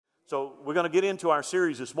So we're going to get into our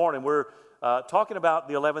series this morning. We're talking about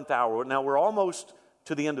the 11th hour. Now, we're almost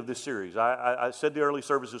to the end of this series. I said the early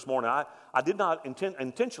service this morning, I did not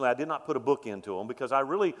intentionally, I did not put a book into them because I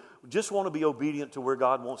really just want to be obedient to where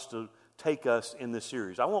God wants to take us in this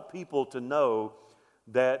series. I want people to know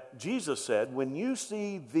that Jesus said, when you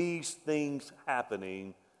see these things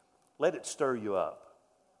happening, let it stir you up.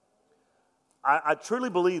 I truly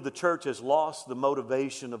believe the church has lost the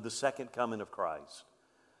motivation of the second coming of Christ.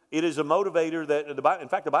 It is a motivator that, in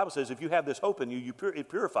fact, the Bible says if you have this hope in you, it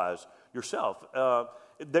purifies yourself.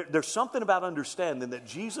 There's something about understanding that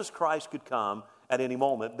Jesus Christ could come at any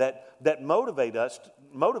moment that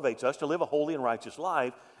motivates us to live a holy and righteous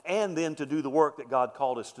life and then to do the work that God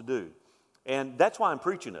called us to do. And that's why I'm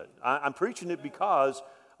preaching it. I'm preaching it because,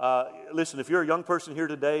 listen, if you're a young person here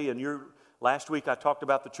today and last week I talked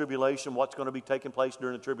about the tribulation, what's going to be taking place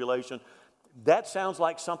during the tribulation, that sounds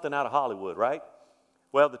like something out of Hollywood, right?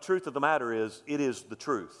 Well, the truth of the matter is, it is the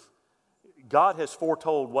truth. God has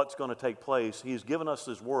foretold what's going to take place. He has given us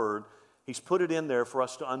His Word. He's put it in there for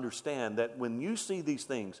us to understand that when you see these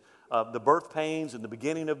things, the birth pains and the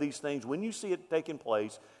beginning of these things, when you see it taking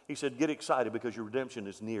place, He said, get excited because your redemption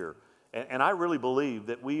is near. And I really believe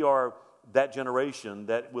that we are that generation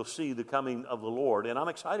that will see the coming of the Lord, and I'm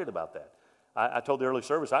excited about that. I told the early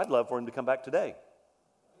service I'd love for Him to come back today.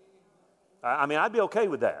 I mean, I'd be okay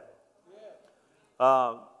with that.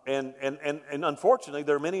 And unfortunately,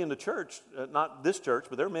 there are many in the church, not this church,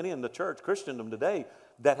 but there are many in the church, Christendom today,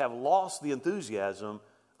 that have lost the enthusiasm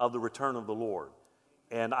of the return of the Lord.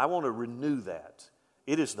 And I want to renew that.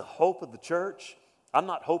 It is the hope of the church. I'm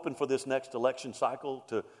not hoping for this next election cycle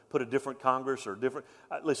to put a different Congress or different.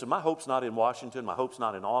 Listen, my hope's not in Washington. My hope's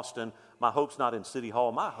not in Austin. My hope's not in City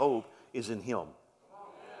Hall. My hope is in Him.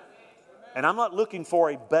 And I'm not looking for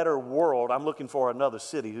a better world. I'm looking for another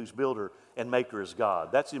city whose builder and maker is God.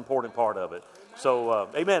 That's the important part of it. So,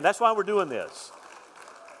 amen. That's why we're doing this.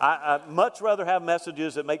 I'd much rather have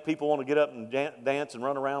messages that make people want to get up and dance and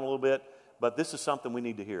run around a little bit, but this is something we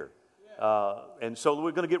need to hear. And so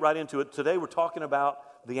we're going to get right into it. Today we're talking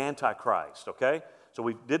about the Antichrist, okay? So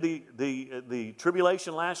we did the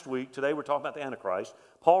tribulation last week. Today we're talking about the Antichrist.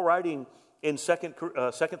 Paul writing in 2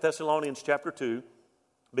 Thessalonians chapter 2,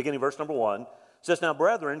 beginning verse number 1, says, Now,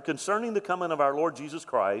 brethren, concerning the coming of our Lord Jesus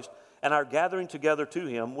Christ and our gathering together to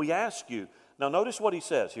Him, we ask you. Now, notice what he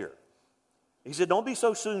says here. He said, Don't be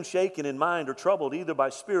so soon shaken in mind or troubled either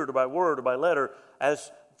by spirit or by word or by letter as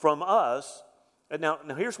from us. And now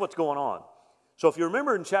here's what's going on. So if you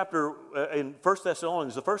remember in 1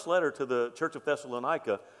 Thessalonians, the first letter to the church of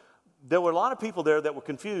Thessalonica, there were a lot of people there that were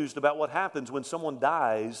confused about what happens when someone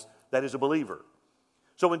dies that is a believer.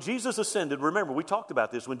 So when Jesus ascended, remember, we talked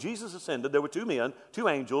about this. When Jesus ascended, there were two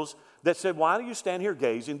angels, that said, Why do you stand here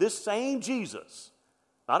gazing? This same Jesus,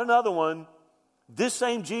 not another one, this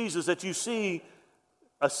same Jesus that you see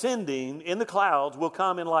ascending in the clouds will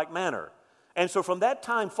come in like manner. And so from that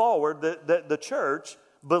time forward, the church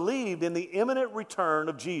believed in the imminent return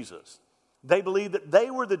of Jesus. They believed that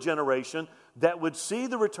they were the generation that would see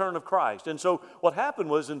the return of Christ. And so what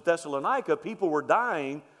happened was in Thessalonica, people were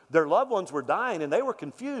dying. Their loved ones were dying, and they were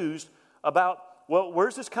confused about, well,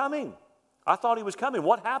 where's this coming? I thought He was coming.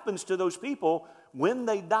 What happens to those people when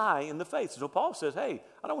they die in the faith? So Paul says, hey,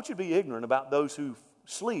 I don't want you to be ignorant about those who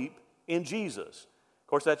sleep in Jesus. Of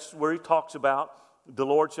course, that's where he talks about the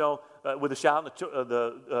Lord shall, with a shout,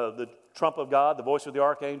 the trump of God, the voice of the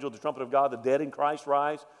archangel, the trumpet of God, the dead in Christ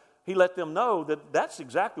rise. He let them know that that's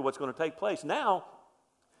exactly what's going to take place. Now,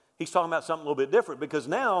 he's talking about something a little bit different because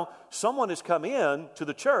now someone has come in to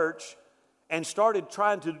the church and started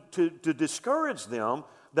trying to discourage them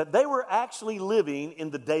that they were actually living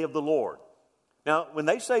in the day of the Lord. Now, when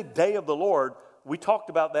they say day of the Lord, we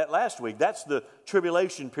talked about that last week. That's the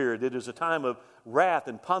tribulation period. It is a time of wrath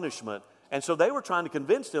and punishment. And so they were trying to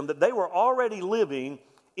convince them that they were already living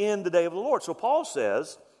in the day of the Lord. So Paul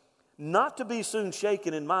says, not to be soon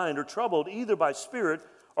shaken in mind or troubled either by spirit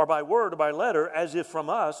or by word or by letter, as if from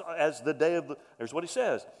us, as the day of there's what he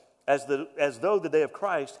says, as though the day of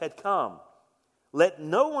Christ had come. Let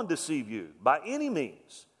no one deceive you by any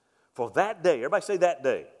means, for that day, everybody say that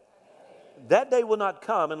day. That day will not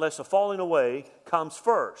come unless a falling away comes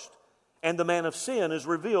first, and the man of sin is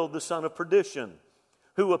revealed, the son of perdition,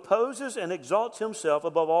 who opposes and exalts himself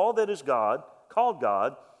above all that is God, called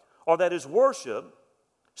God, or that is worship,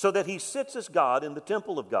 so that he sits as God in the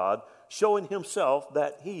temple of God, showing himself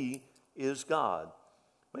that he is God.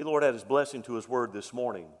 May the Lord add His blessing to His word this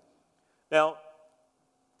morning. Now,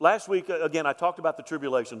 last week, again, I talked about the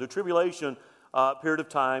tribulation. The tribulation period of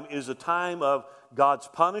time is a time of God's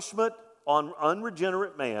punishment on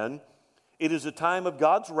unregenerate man. It is a time of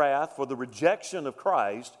God's wrath for the rejection of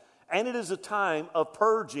Christ, and it is a time of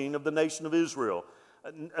purging of the nation of Israel.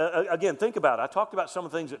 Again, think about it. I talked about some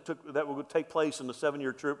of the things that will take place in the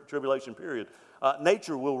 7-year tribulation period.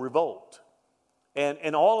 Nature will revolt,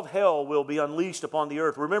 and all of hell will be unleashed upon the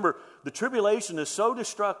earth. Remember, the tribulation is so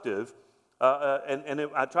destructive,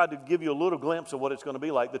 I tried to give you a little glimpse of what it's going to be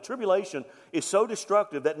like. The tribulation is so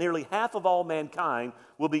destructive that nearly half of all mankind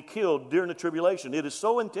will be killed during the tribulation. It is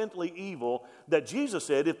so intensely evil that Jesus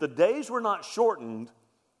said if the days were not shortened,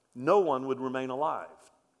 no one would remain alive.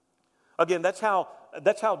 Again, that's how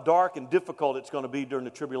dark and difficult it's going to be during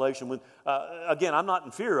the tribulation. Again, I'm not in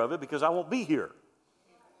fear of it because I won't be here.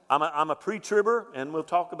 I'm a pre-tribber, and we'll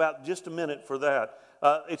talk about just a minute for that.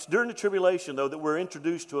 It's during the tribulation, though, that we're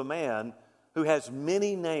introduced to a man who has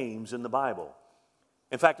many names in the Bible.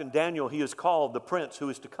 In fact, in Daniel, he is called the prince who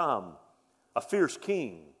is to come, a fierce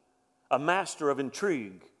king, a master of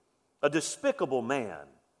intrigue, a despicable man,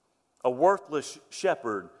 a worthless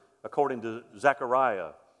shepherd, according to Zechariah,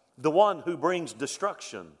 the one who brings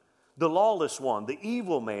destruction, the lawless one, the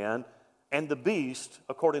evil man, and the beast,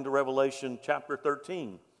 according to Revelation chapter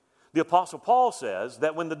 13. The Apostle Paul says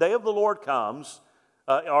that when the day of the Lord comes,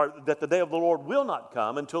 or that the day of the Lord will not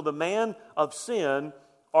come until the man of sin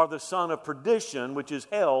or the son of perdition, which is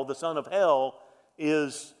hell, the son of hell,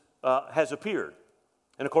 has appeared.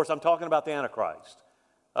 And of course, I'm talking about the Antichrist.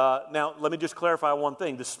 Now, let me just clarify one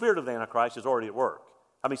thing. The spirit of the Antichrist is already at work.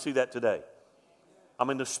 How many see that today? I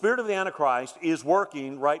mean, the spirit of the Antichrist is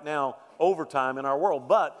working right now overtime in our world.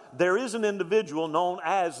 But there is an individual known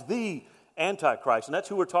as the Antichrist, and that's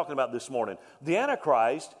who we're talking about this morning. The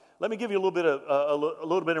Antichrist, let me give you a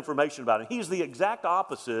little bit of information about him. He's the exact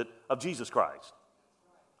opposite of Jesus Christ.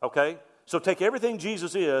 Okay? So take everything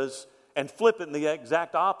Jesus is and flip it in the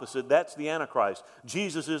exact opposite. That's the Antichrist.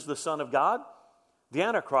 Jesus is the Son of God. The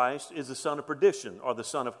Antichrist is the son of perdition, or the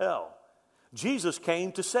son of hell. Jesus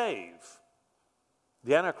came to save.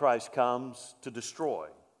 The Antichrist comes to destroy.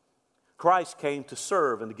 Christ came to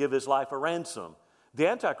serve and to give his life a ransom. The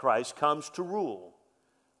Antichrist comes to rule.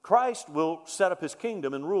 Christ will set up his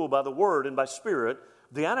kingdom and rule by the word and by spirit.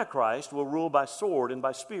 The Antichrist will rule by sword and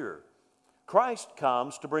by spear. Christ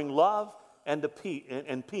comes to bring love and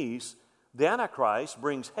peace. The Antichrist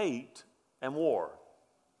brings hate and war.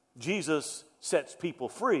 Jesus sets people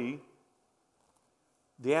free.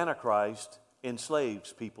 The Antichrist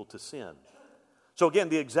enslaves people to sin. So again,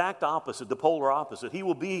 the exact opposite, the polar opposite. He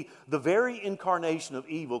will be the very incarnation of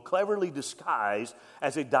evil, cleverly disguised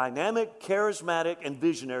as a dynamic, charismatic, and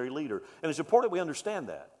visionary leader. And it's important we understand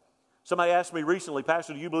that. Somebody asked me recently,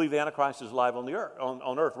 Pastor, do you believe the Antichrist is alive on the earth,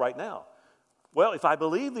 on earth right now? Well, if I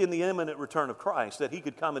believe in the imminent return of Christ, that he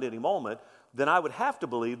could come at any moment, then I would have to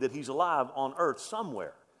believe that he's alive on earth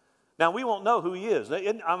somewhere. Now, we won't know who he is.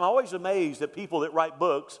 I'm always amazed at people that write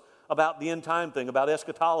books about the end time thing, about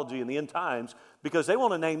eschatology and the end times, because they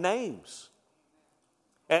want to name names.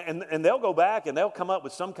 And they'll go back and they'll come up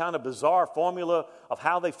with some kind of bizarre formula of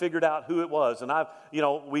how they figured out who it was. And I've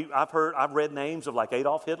read names of like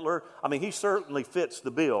Adolf Hitler. I mean, he certainly fits the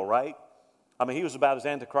bill, right? I mean, he was about as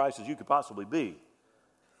Antichrist as you could possibly be.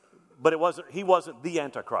 But he wasn't the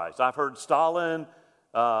Antichrist. I've heard Stalin,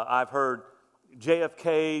 I've heard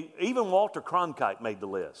JFK, even Walter Cronkite made the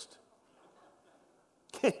list.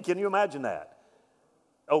 Can you imagine that?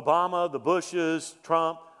 Obama, the Bushes,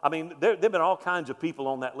 Trump. I mean, there have been all kinds of people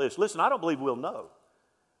on that list. Listen, I don't believe we'll know.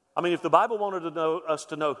 I mean, if the Bible wanted us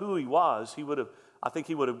to know who he was, I think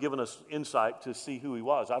he would have given us insight to see who he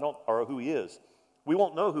was. Or who he is. We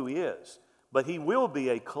won't know who he is. But he will be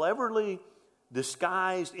a cleverly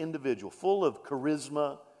disguised individual, full of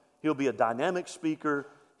charisma. He'll be a dynamic speaker.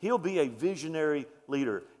 He'll be a visionary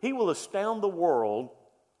leader. He will astound the world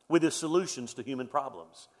with his solutions to human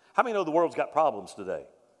problems. How many know the world's got problems today?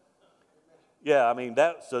 Yeah, I mean,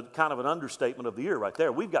 that's a kind of an understatement of the year right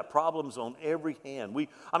there. We've got problems on every hand.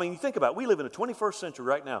 You think about it. We live in the 21st century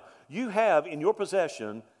right now. You have in your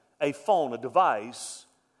possession a phone, a device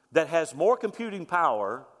that has more computing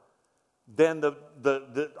power than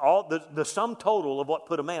the sum total of what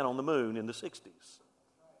put a man on the moon in the 60s.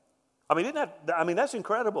 That's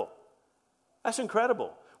incredible. That's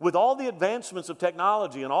incredible. With all the advancements of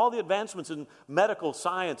technology and all the advancements in medical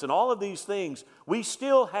science and all of these things, we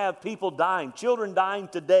still have people dying, children dying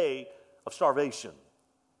today of starvation.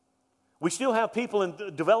 We still have people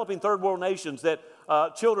in developing third world nations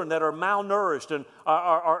children that are malnourished and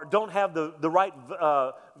don't have the right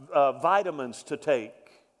vitamins to take.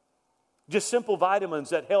 Just simple vitamins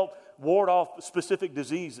that help ward off specific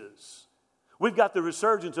diseases. We've got the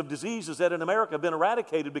resurgence of diseases that in America have been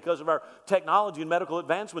eradicated because of our technology and medical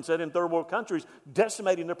advancements that in third world countries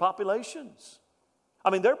decimating their populations.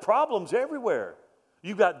 I mean, there are problems everywhere.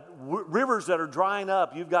 You've got rivers that are drying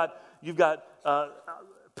up. You've got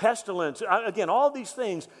pestilence. Again, all these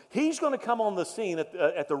things. He's going to come on the scene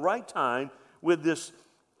at the right time with this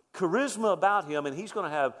charisma about him, and he's going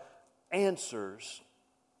to have answers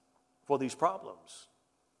for these problems.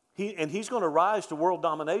 He's going to rise to world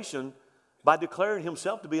domination by declaring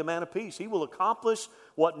himself to be a man of peace. He will accomplish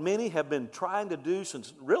what many have been trying to do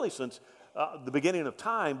since the beginning of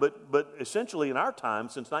time, but essentially in our time,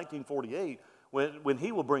 since 1948, when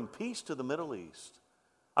he will bring peace to the Middle East.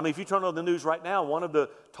 I mean, if you turn on the news right now, one of the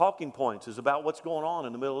talking points is about what's going on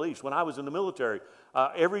in the Middle East. When I was in the military,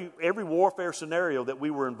 every warfare scenario that we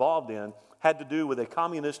were involved in had to do with a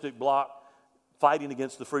communistic bloc fighting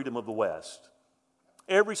against the freedom of the West.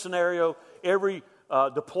 Every scenario, every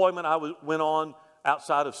deployment I went on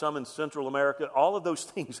outside of some in Central America, all of those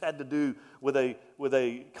things had to do with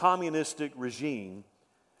a communistic regime.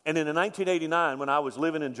 And in 1989, when I was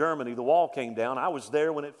living in Germany, the wall came down. I was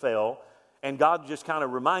there when it fell. And God just kind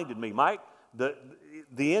of reminded me, Mike,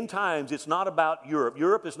 the end times, it's not about Europe.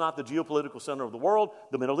 Europe is not the geopolitical center of the world.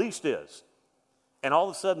 The Middle East is. And all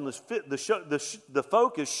of a sudden, the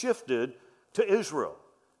focus shifted to Israel.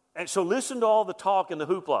 And so listen to all the talk and the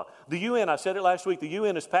hoopla. The UN, I said it last week, the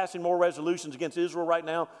UN is passing more resolutions against Israel right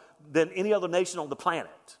now than any other nation on the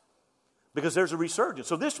planet. Because there's a resurgence.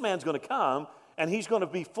 So this man's going to come, and he's going to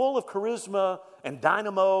be full of charisma and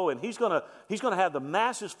dynamo, and he's going to have the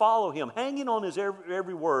masses follow him, hanging on his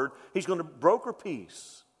every word. He's going to broker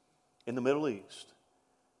peace in the Middle East.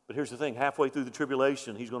 But here's the thing, halfway through the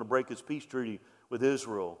tribulation, he's going to break his peace treaty with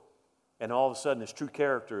Israel, and all of a sudden his true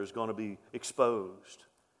character is going to be exposed.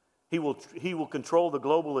 He will control the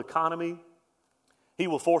global economy. He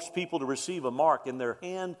will force people to receive a mark in their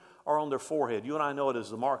hand or on their forehead. You and I know it as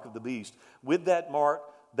the mark of the beast. With that mark,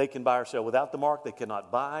 they can buy or sell. Without the mark, they cannot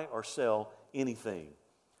buy or sell anything.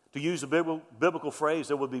 To use a biblical phrase,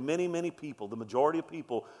 there will be many, many people, the majority of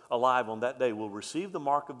people alive on that day will receive the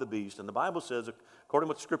mark of the beast. And the Bible says, according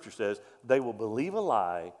to what the Scripture says, they will believe a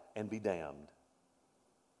lie and be damned.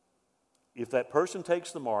 If that person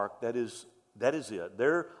takes the mark, that is it.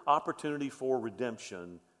 Their opportunity for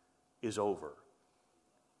redemption is over.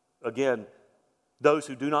 Again, those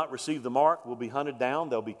who do not receive the mark will be hunted down.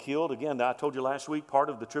 They'll be killed. Again, I told you last week,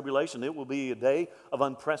 part of the tribulation, it will be a day of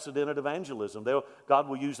unprecedented evangelism. God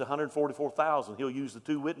will use the 144,000. He'll use the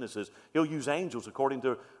 2 witnesses. He'll use angels, according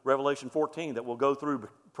to Revelation 14, that will go through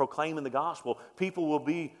proclaiming the gospel. People will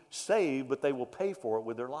be saved, but they will pay for it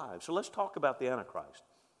with their lives. So let's talk about the Antichrist.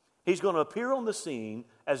 He's going to appear on the scene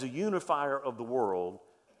as a unifier of the world.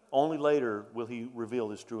 Only later will he reveal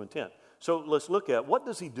his true intent. So let's look at, what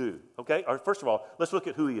does he do? Okay, first of all, let's look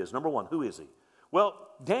at who he is. Number one, who is he? Well,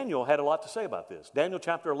 Daniel had a lot to say about this. Daniel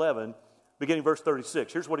chapter 11, beginning verse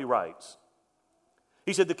 36. Here's what he writes.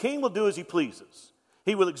 He said, the king will do as he pleases.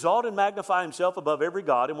 He will exalt and magnify himself above every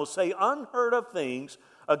god and will say unheard of things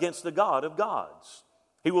against the God of gods.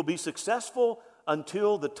 He will be successful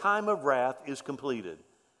until the time of wrath is completed.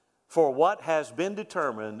 For what has been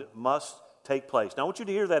determined must take place. Now I want you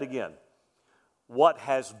to hear that again. What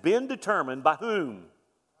has been determined by whom?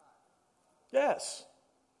 Yes.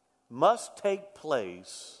 Must take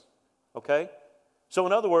place. Okay? So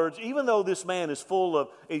in other words, even though this man is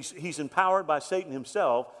he's empowered by Satan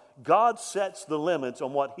himself, God sets the limits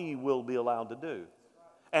on what he will be allowed to do.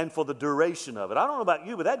 And for the duration of it. I don't know about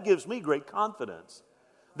you, but that gives me great confidence.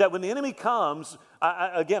 That when the enemy comes,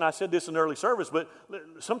 I said this in early service, but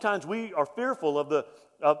sometimes we are fearful of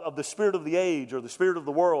the spirit of the age or the spirit of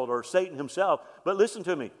the world or Satan himself. But listen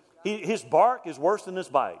to me. His bark is worse than his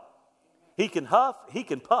bite. He can huff, he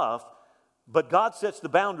can puff, but God sets the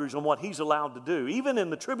boundaries on what he's allowed to do. Even in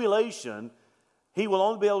the tribulation, he will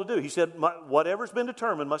only be able to do. He said, whatever's been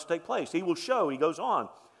determined must take place. He will show, he goes on,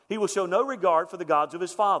 he will show no regard for the gods of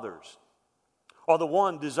his fathers or the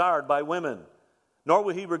one desired by women. Nor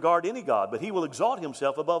will he regard any god, but he will exalt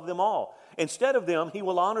himself above them all. Instead of them, he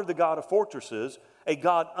will honor the God of fortresses, a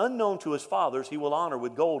God unknown to his fathers. He will honor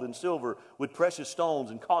with gold and silver, with precious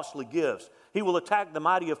stones and costly gifts. He will attack the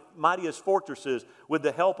mightiest fortresses with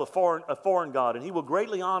the help of a foreign god, and he will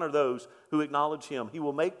greatly honor those who acknowledge him. He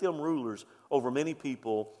will make them rulers over many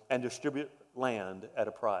people and distribute land at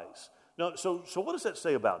a price. Now, so what does that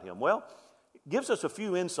say about him? Well, gives us a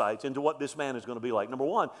few insights into what this man is going to be like. Number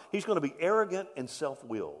one, he's going to be arrogant and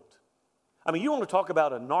self-willed. I mean, you want to talk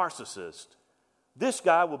about a narcissist. This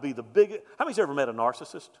guy will be the biggest. How many's ever met a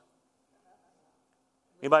narcissist?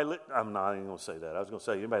 Anybody? I'm not even going to say that. I was going to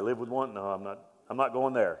say, anybody live with one? No, I'm not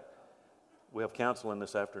going there. We have counseling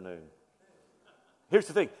this afternoon. Here's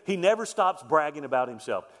the thing. He never stops bragging about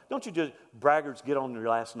himself. Don't you just, braggarts get on your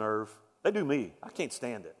last nerve? They do me. I can't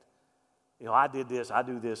stand it. You know, I did this, I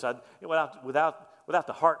do this. Without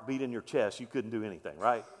the heartbeat in your chest, you couldn't do anything,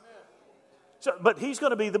 right? So, but he's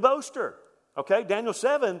going to be the boaster, okay? Daniel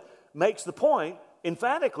 7 makes the point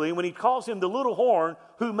emphatically when he calls him the little horn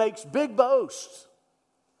who makes big boasts.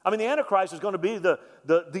 I mean, the Antichrist is going to be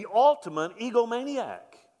the ultimate egomaniac.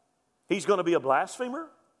 He's going to be a blasphemer.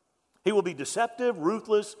 He will be deceptive,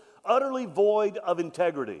 ruthless, utterly void of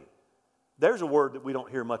integrity. There's a word that we don't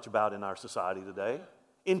hear much about in our society today.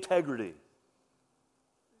 Integrity.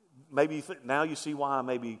 Maybe now you see why.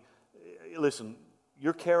 Listen,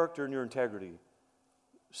 your character and your integrity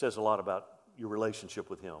says a lot about your relationship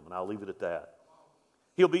with Him, and I'll leave it at that.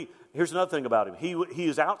 Here's another thing about him. He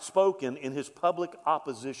is outspoken in his public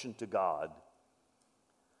opposition to God.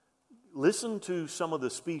 Listen to some of the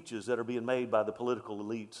speeches that are being made by the political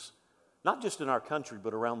elites, not just in our country,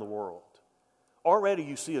 but around the world. Already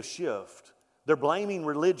you see a shift. They're blaming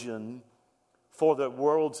religion for the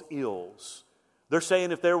world's ills. They're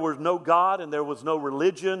saying if there was no God and there was no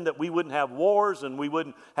religion, that we wouldn't have wars and we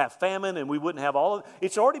wouldn't have famine and we wouldn't have all of it.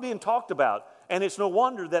 It's already being talked about. And it's no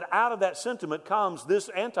wonder that out of that sentiment comes this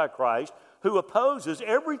Antichrist who opposes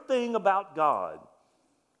everything about God.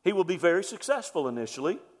 He will be very successful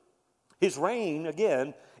initially. His reign,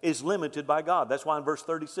 again, is limited by God. That's why in verse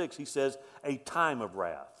 36 he says, a time of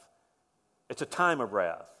wrath. It's a time of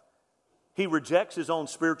wrath. He rejects his own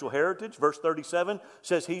spiritual heritage. Verse 37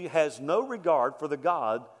 says he has no regard for the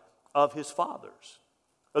God of his fathers.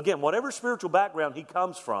 Again, whatever spiritual background he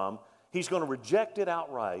comes from, he's going to reject it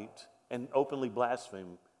outright and openly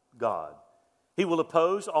blaspheme God. He will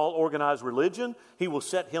oppose all organized religion. He will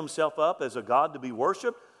set himself up as a God to be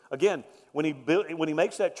worshiped. Again, when he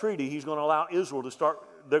makes that treaty, he's going to allow Israel to start,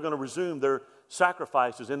 they're going to resume their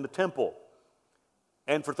sacrifices in the temple.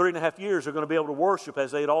 And for 3.5 years, they're going to be able to worship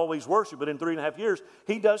as they had always worshiped. But in 3.5 years,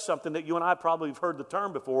 he does something that you and I probably have heard the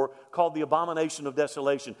term before, called the abomination of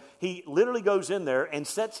desolation. He literally goes in there and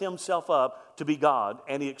sets himself up to be God,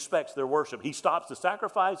 and he expects their worship. He stops the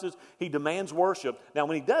sacrifices. He demands worship. Now,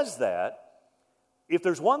 when he does that, if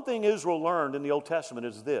there's one thing Israel learned in the Old Testament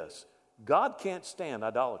is this: God can't stand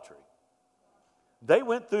idolatry. They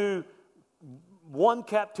went through one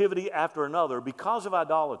captivity after another because of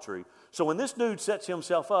idolatry. So when this dude sets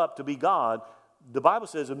himself up to be God, the Bible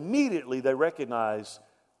says immediately they recognize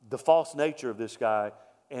the false nature of this guy,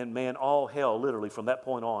 and man, all hell literally from that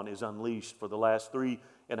point on is unleashed for the last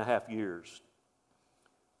 3.5 years.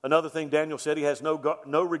 Another thing Daniel said, he has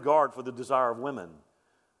no regard for the desire of women.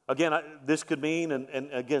 Again, this could mean, and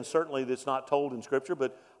again, certainly it's not told in Scripture,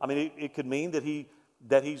 but I mean, it could mean that the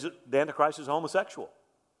Antichrist is homosexual.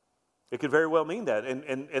 It could very well mean that.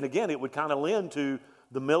 And again, it would kind of lend to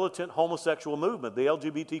the militant homosexual movement, the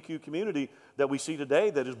LGBTQ community that we see today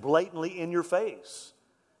that is blatantly in your face.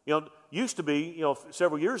 You know, used to be,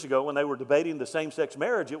 several years ago when they were debating the same-sex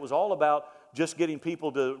marriage, it was all about just getting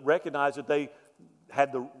people to recognize that they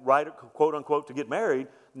had the right, quote unquote, to get married.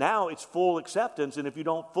 Now it's full acceptance, and if you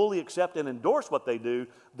don't fully accept and endorse what they do,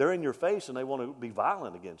 they're in your face and they want to be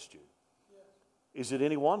violent against you. Is it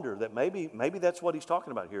any wonder that maybe that's what he's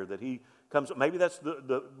talking about here, that he comes, maybe that's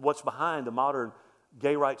what's behind the modern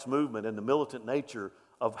gay rights movement and the militant nature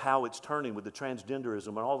of how it's turning with the transgenderism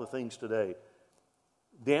and all the things today.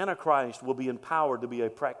 The Antichrist will be empowered to be a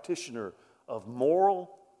practitioner of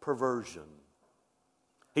moral perversion.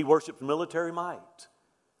 He worships military might.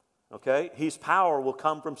 Okay? His power will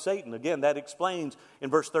come from Satan. Again, that explains in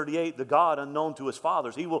verse 38, the God unknown to his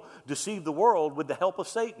fathers. He will deceive the world with the help of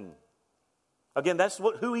Satan. Again, that's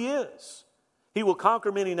who he is. He will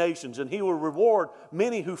conquer many nations, and he will reward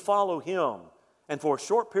many who follow him. And for a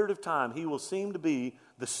short period of time, he will seem to be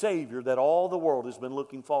the Savior that all the world has been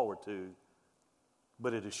looking forward to.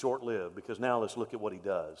 But it is short-lived, because now let's look at what he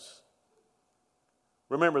does.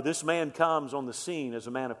 Remember, this man comes on the scene as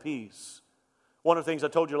a man of peace. One of the things I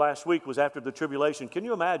told you last week was after the tribulation. Can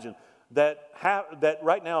you imagine that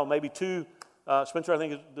right now maybe Spencer, I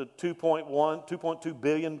think it's the 2.2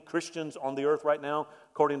 billion Christians on the earth right now,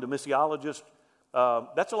 according to missiologists.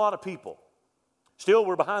 That's a lot of people. Still,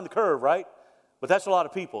 we're behind the curve, right? But that's a lot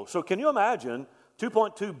of people. So can you imagine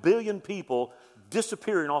 2.2 billion people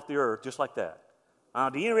disappearing off the earth just like that?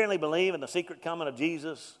 Do you really believe in the secret coming of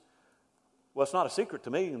Jesus? Well, it's not a secret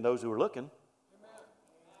to me and those who are looking.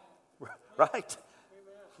 Amen. Right?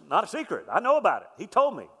 Amen. Not a secret. I know about it. He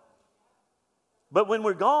told me. But when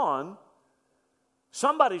we're gone,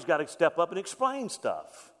 somebody's got to step up and explain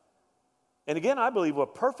stuff. And again, I believe a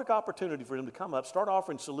perfect opportunity for him to come up, start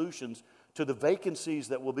offering solutions to the vacancies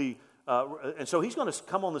that will be and so he's going to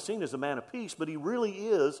come on the scene as a man of peace, but he really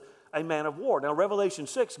is a man of war. Now, Revelation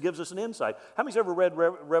 6 gives us an insight. How many's ever read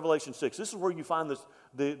Revelation 6? This is where you find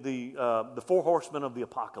the four horsemen of the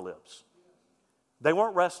apocalypse. They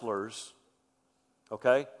weren't wrestlers,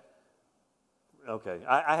 okay? Okay,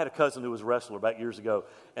 I had a cousin who was a wrestler back years ago,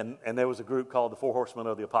 and there was a group called the Four Horsemen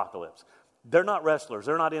of the Apocalypse. They're not wrestlers.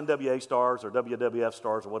 They're not NWA stars or WWF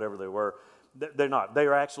stars or whatever they were. They're not. They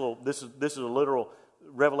are actual, this is a literal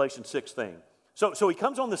Revelation 6 thing. So he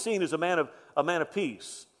comes on the scene as a man of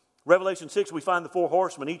peace. Revelation 6, we find the four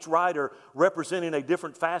horsemen, each rider representing a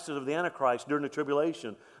different facet of the Antichrist during the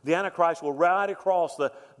tribulation. The Antichrist will ride across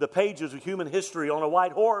the pages of human history on a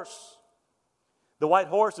white horse. The white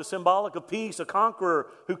horse is symbolic of peace, a conqueror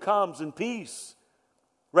who comes in peace.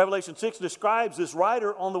 Revelation 6 describes this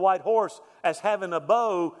rider on the white horse as having a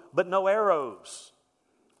bow but no arrows.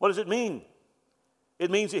 What does it mean?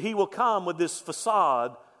 It means that he will come with this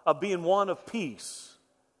facade of being one of peace.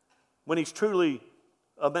 When he's truly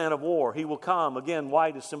a man of war, he will come. Again,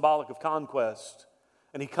 white is symbolic of conquest.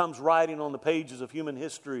 And he comes riding on the pages of human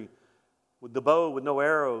history with the bow with no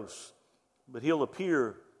arrows. But he'll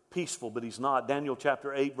appear peaceful, but he's not. Daniel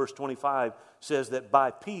chapter 8, verse 25 says that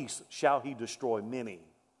by peace shall he destroy many.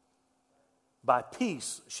 By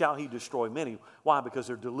peace shall he destroy many. Why? Because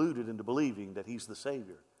they're deluded into believing that he's the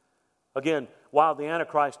Savior. Again, while the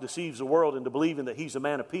Antichrist deceives the world into believing that he's a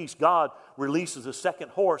man of peace, God releases a second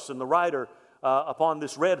horse and the rider upon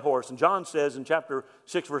this red horse. And John says in chapter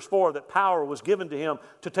 6, verse 4, that power was given to him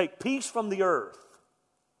to take peace from the earth.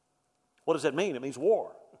 What does that mean? It means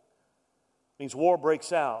war. It means war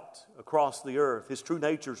breaks out across the earth. His true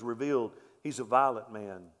nature is revealed. He's a violent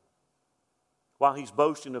man. While he's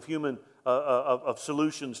boasting of of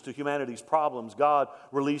solutions to humanity's problems, God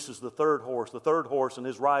releases the third horse. The third horse and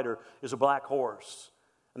his rider is a black horse.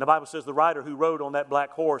 And the Bible says the rider who rode on that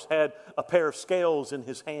black horse had a pair of scales in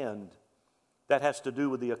his hand. That has to do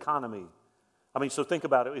with the economy. I mean, so think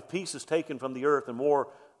about it. If peace is taken from the earth and war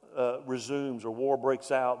resumes or war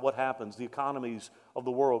breaks out, what happens? The economies of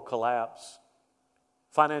the world collapse.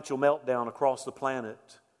 Financial meltdown across the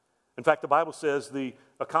planet. In fact, the Bible says the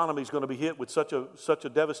economy is going to be hit with such a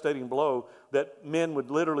devastating blow that men would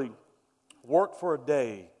literally work for a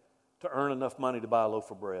day to earn enough money to buy a loaf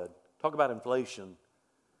of bread. Talk about inflation.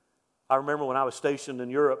 I remember when I was stationed in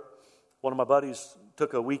Europe, one of my buddies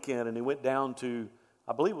took a weekend and he went down to,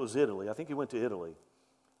 I believe it was Italy. I think he went to Italy.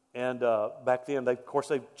 And back then, of course,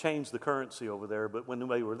 they've changed the currency over there, but when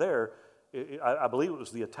they were there, I believe it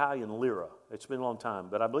was the Italian lira. It's been a long time,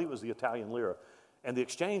 but I believe it was the Italian lira. And the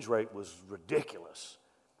exchange rate was ridiculous.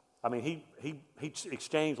 I mean, he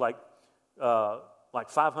exchanged like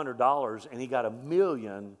 $500 and he got 1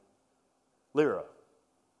 million lira.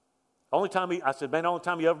 I said, man, the only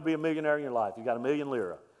time you ever be a millionaire in your life, you got 1 million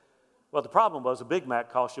lira. Well, the problem was a Big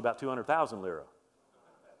Mac cost you about 200,000 lira.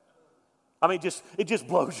 I mean, it just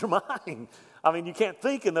blows your mind. I mean, you can't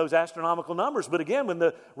think in those astronomical numbers. But again, when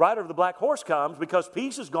the rider of the black horse comes, because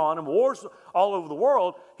peace is gone and wars all over the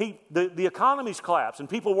world, the economies collapse and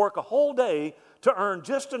people work a whole day to earn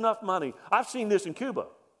just enough money. I've seen this in Cuba.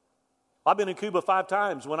 I've been in Cuba 5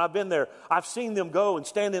 times. When I've been there, I've seen them go and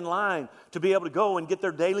stand in line to be able to go and get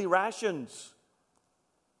their daily rations.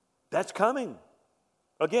 That's coming.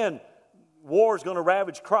 Again, war is going to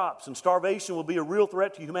ravage crops and starvation will be a real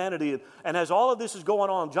threat to humanity. And as all of this is going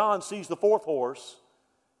on, John sees the fourth horse.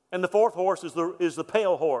 And the fourth horse is the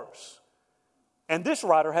pale horse. And this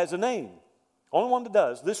rider has a name. Only one that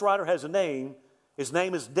does. This rider has a name. His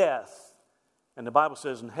name is Death. And the Bible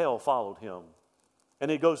says, and hell followed him. And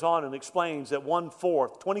it goes on and explains that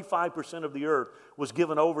 1/4, 25% of the earth was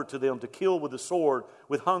given over to them to kill with the sword,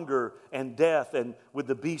 with hunger and death, and with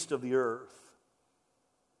the beast of the earth.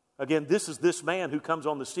 Again, this is this man who comes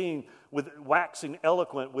on the scene with waxing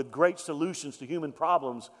eloquent, with great solutions to human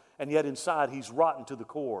problems, and yet inside he's rotten to the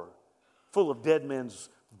core, full of dead men's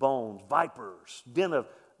bones, vipers,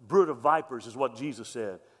 brood of vipers is what Jesus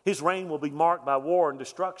said. His reign will be marked by war and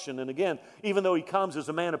destruction. And again, even though he comes as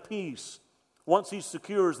a man of peace, once he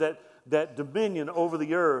secures that dominion over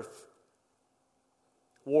the earth,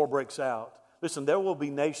 war breaks out. Listen, there will be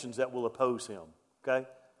nations that will oppose him, okay?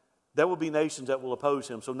 There will be nations that will oppose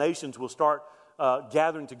him. So nations will start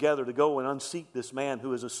gathering together to go and unseat this man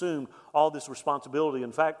who has assumed all this responsibility.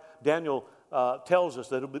 In fact, Daniel tells us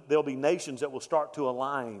that there'll be nations that will start to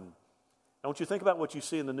align. I want you to think about what you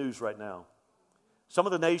see in the news right now. Some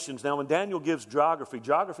of the nations, now when Daniel gives geography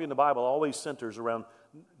in the Bible always centers around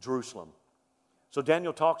Jerusalem. So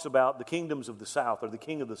Daniel talks about the kingdoms of the south, or the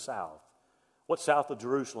king of the south. What's south of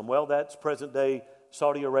Jerusalem? Well, that's present-day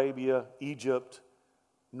Saudi Arabia, Egypt,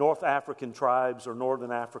 North African tribes or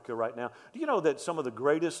Northern Africa right now. Do you know that some of the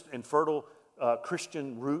greatest and fertile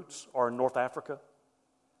Christian roots are in North Africa?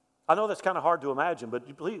 I know that's kind of hard to imagine, but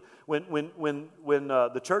you believe when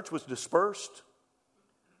the church was dispersed,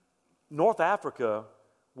 North Africa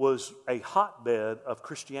was a hotbed of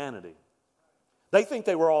Christianity. They think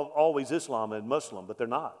they were always Islam and Muslim, but they're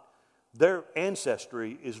not. Their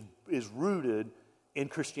ancestry is rooted in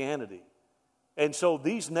Christianity. And so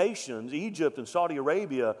these nations, Egypt and Saudi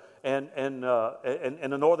Arabia and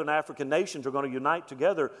the northern African nations, are going to unite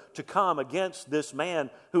together to come against this man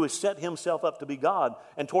who has set himself up to be God.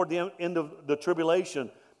 And toward the end of the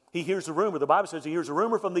tribulation, he hears a rumor. The Bible says he hears a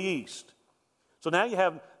rumor from the east. So now you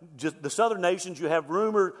have just the southern nations, you have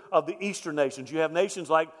rumor of the eastern nations. You have nations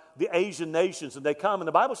like the Asian nations, and they come, and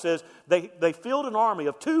the Bible says they field an army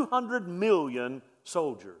of 200 million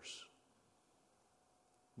soldiers.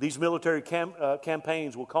 These military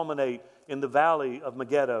campaigns will culminate in the valley of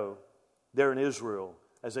Megiddo there in Israel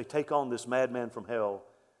as they take on this madman from hell.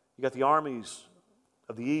 You got the armies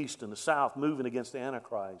of the east and the south moving against the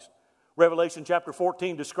Antichrist. Revelation chapter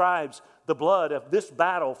 14 describes the blood of this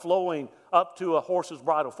battle flowing up to a horse's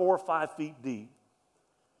bridle, 4 or 5 feet deep.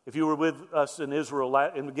 If you were with us in Israel,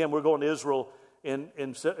 and again, we're going to Israel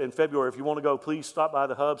in February. If you want to go, please stop by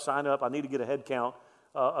the hub, sign up. I need to get a head count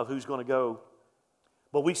of who's going to go.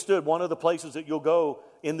 But we stood, one of the places that you'll go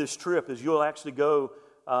in this trip is you'll actually go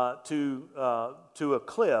to a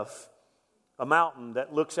cliff, a mountain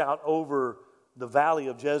that looks out over the valley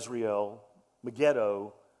of Jezreel,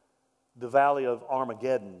 Megiddo, the valley of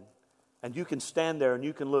Armageddon. And you can stand there and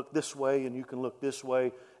you can look this way and you can look this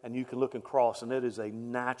way and you can look across, and it is a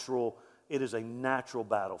natural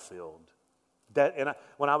battlefield.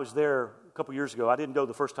 When I was there a couple years ago, I didn't go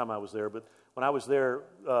the first time I was there, but when I was there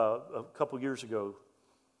a couple years ago,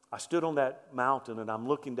 I stood on that mountain and I'm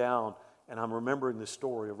looking down and I'm remembering the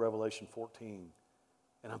story of Revelation 14.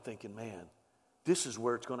 And I'm thinking, man, this is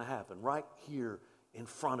where it's going to happen, right here in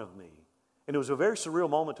front of me. And it was a very surreal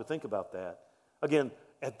moment to think about that. Again,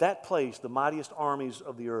 at that place, the mightiest armies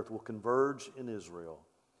of the earth will converge in Israel.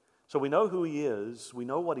 So we know who he is. We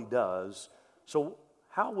know what he does. So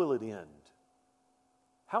how will it end?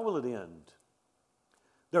 How will it end?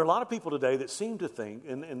 There are a lot of people today that seem to think,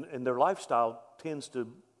 and their lifestyle tends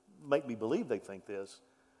to make me believe they think this,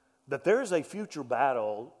 that there is a future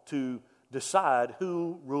battle to decide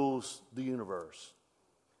who rules the universe.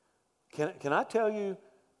 Can I tell you,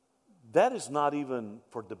 that is not even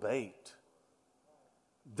for debate.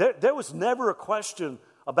 There was never a question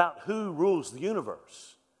about who rules the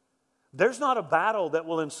universe. There's not a battle that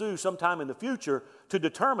will ensue sometime in the future to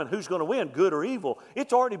determine who's going to win, good or evil.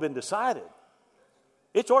 It's already been decided.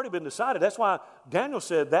 It's already been decided. That's why Daniel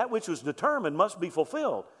said that which was determined must be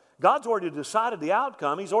fulfilled. God's already decided the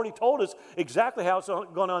outcome. He's already told us exactly how it's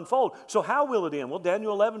going to unfold. So how will it end? Well,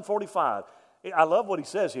 Daniel 11:45. I love what he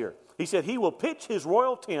says here. He said, he will pitch his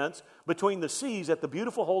royal tents between the seas at the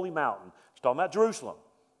beautiful holy mountain. He's talking about Jerusalem.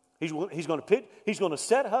 He's going to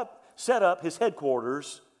set up his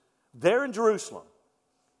headquarters there in Jerusalem.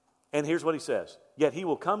 And here's what he says. Yet he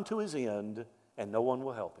will come to his end and no one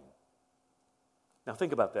will help him. Now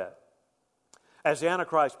think about that. As the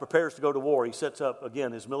Antichrist prepares to go to war, he sets up,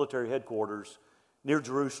 again, his military headquarters near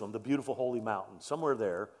Jerusalem, the beautiful holy mountain, somewhere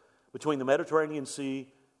there between the Mediterranean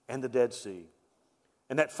Sea and the Dead Sea.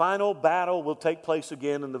 And that final battle will take place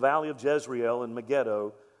again in the valley of Jezreel in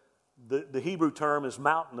Megiddo. The Hebrew term is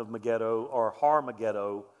mountain of Megiddo or Har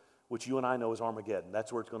Megiddo, which you and I know as Armageddon.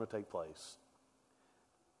 That's where it's going to take place.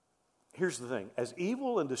 Here's the thing. As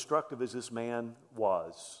evil and destructive as this man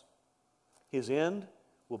was, his end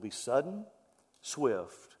will be sudden,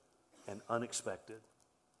 swift, and unexpected.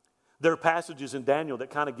 There are passages in Daniel that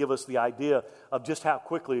kind of give us the idea of just how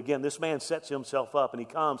quickly, again, this man sets himself up and he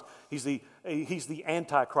comes. He's the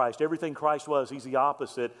Antichrist. Everything Christ was, he's the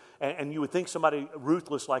opposite. And you would think somebody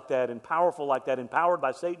ruthless like that and powerful like that, empowered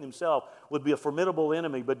by Satan himself, would be a formidable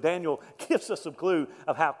enemy. But Daniel gives us some clue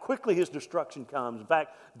of how quickly his destruction comes. In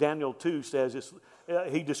fact, Daniel 2 says,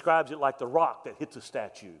 he describes it like the rock that hits a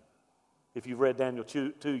statue. If you've read Daniel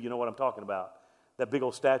 2, you know what I'm talking about. That big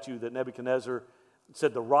old statue that Nebuchadnezzar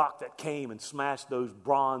said the rock that came and smashed those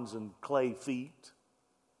bronze and clay feet.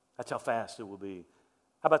 That's how fast it will be.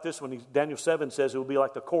 How about this one? Daniel 7 says it will be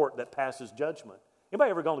like the court that passes judgment.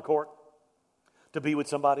 Anybody ever gone to court to be with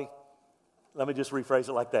somebody? Let me just rephrase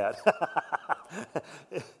it like that.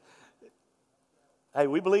 Hey,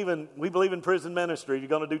 we believe in prison ministry. If you're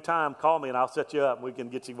going to do time, call me and I'll set you up and we can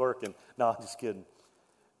get you working. No, I'm just kidding.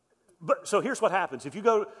 But so here's what happens. If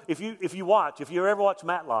you ever watch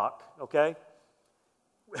Matlock, okay?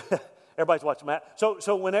 Everybody's watching Matt.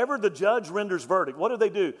 So whenever the judge renders verdict, what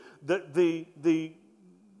do? The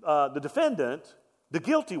defendant, the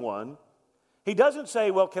guilty one, he doesn't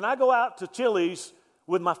say, well, can I go out to Chili's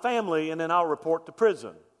with my family and then I'll report to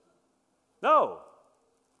prison? No.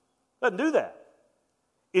 Doesn't do that.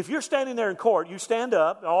 If you're standing there in court, you stand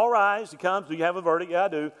up, all rise, he comes, do you have a verdict? Yeah, I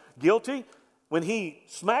do. Guilty. When he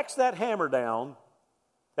smacks that hammer down,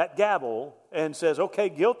 that gavel, and says, okay,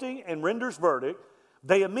 guilty, and renders verdict,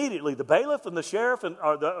 they immediately, the bailiff and the sheriff and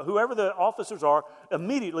or whoever the officers are,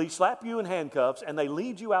 immediately slap you in handcuffs and they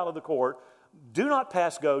lead you out of the court. Do not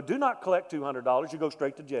pass go. Do not collect $200. You go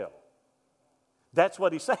straight to jail. That's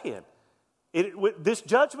what he's saying. This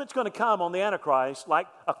judgment's going to come on the Antichrist like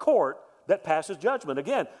a court that passes judgment.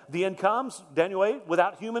 Again, the end comes, Daniel 8,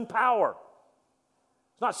 without human power.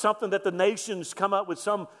 It's not something that the nations come up with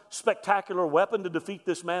some spectacular weapon to defeat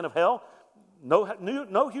this man of hell.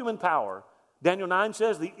 No human power. Daniel 9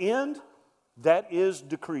 says the end, that is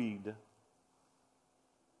decreed.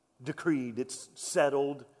 Decreed. It's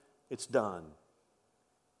settled. It's done.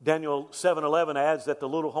 Daniel 7:11 adds that the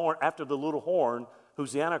little horn, after the little horn,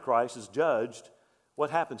 who's the Antichrist, is judged, what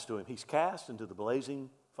happens to him? He's cast into the blazing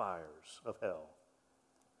fires of hell.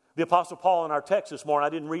 The Apostle Paul in our text this morning, I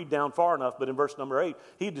didn't read down far enough, but in verse number 8,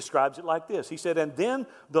 he describes it like this. He said, and then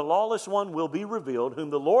the lawless one will be revealed, whom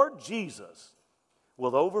the Lord Jesus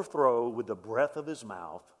will overthrow with the breath of his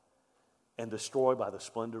mouth and destroy by the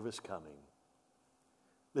splendor of his coming.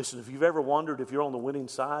 Listen, if you've ever wondered if you're on the winning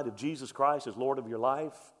side, if Jesus Christ is Lord of your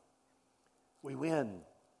life, we win.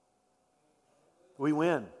 We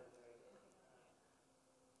win.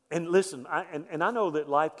 And listen, I know that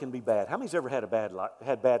life can be bad. How many's ever had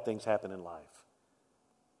had bad things happen in life?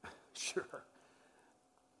 Sure.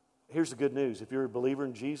 Here's the good news. If you're a believer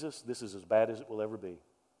in Jesus, this is as bad as it will ever be.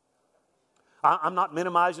 I'm not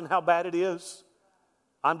minimizing how bad it is.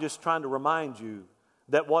 I'm just trying to remind you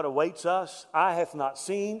that what awaits us, eye hath not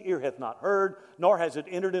seen, ear hath not heard, nor has it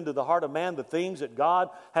entered into the heart of man the things that God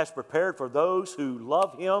has prepared for those who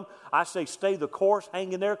love Him. I say stay the course,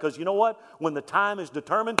 hang in there, because you know what? When the time is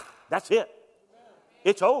determined, that's it.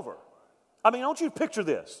 It's over. I mean, don't you picture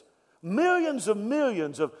this? Millions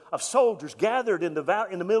of soldiers gathered in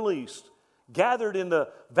the Middle East, gathered in the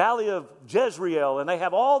valley of Jezreel, and they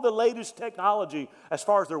have all the latest technology as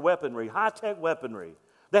far as their weaponry, high-tech weaponry.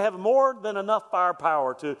 They have more than enough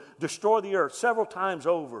firepower to destroy the earth several times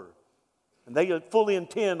over. And they fully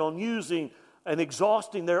intend on using and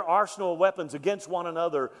exhausting their arsenal of weapons against one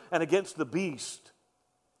another and against the beast.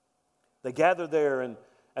 They gather there, and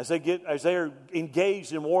as they're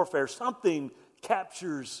engaged in warfare, something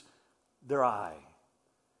captures their eye.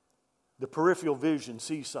 The peripheral vision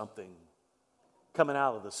sees something coming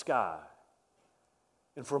out of the sky.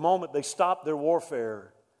 And for a moment, they stop their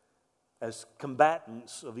warfare as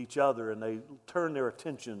combatants of each other, and they turn their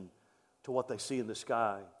attention to what they see in the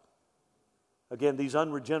sky. Again, these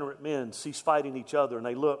unregenerate men cease fighting each other, and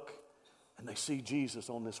they look and they see Jesus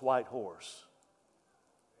on this white horse.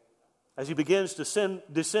 As He begins to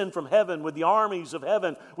descend from heaven with the armies of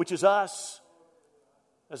heaven, which is us.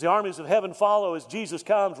 As the armies of heaven follow, as Jesus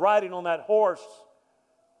comes riding on that horse,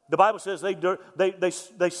 the Bible says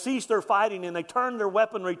they cease their fighting and they turn their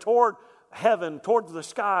weaponry toward heaven, toward the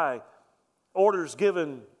sky. Orders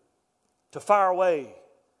given to fire away.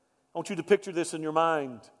 I want you to picture this in your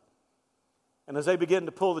mind. And as they begin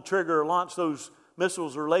to pull the trigger or launch those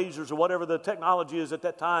missiles or lasers or whatever the technology is at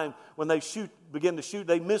that time, when they begin to shoot,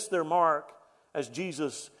 they miss their mark as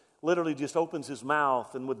Jesus literally just opens His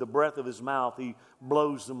mouth, and with the breath of His mouth, He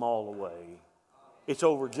blows them all away. It's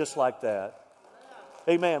over just like that.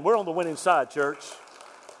 Amen. We're on the winning side, church.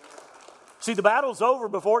 See, the battle's over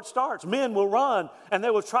before it starts. Men will run, and they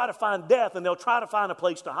will try to find death, and they'll try to find a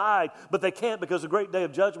place to hide, but they can't, because the great day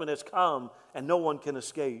of judgment has come, and no one can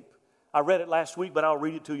escape. I read it last week, but I'll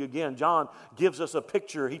read it to you again. John gives us a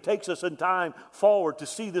picture. He takes us in time forward to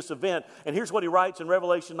see this event. And here's what he writes in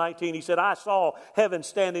Revelation 19. He said, I saw heaven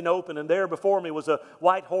standing open, and there before me was a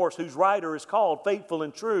white horse whose rider is called Faithful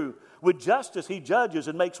and True. With justice he judges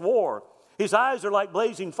and makes war. His eyes are like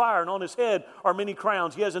blazing fire, and on his head are many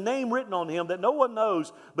crowns. He has a name written on him that no one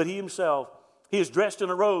knows but he himself. He is dressed in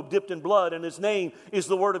a robe dipped in blood, and his name is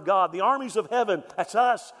the Word of God. The armies of heaven, that's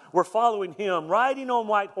us, were following him, riding on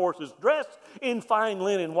white horses, dressed in fine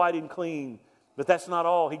linen, white and clean. But that's not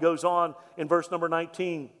all. He goes on in verse number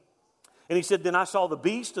 19. And he said, Then I saw the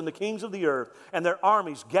beast and the kings of the earth and their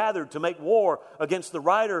armies gathered to make war against the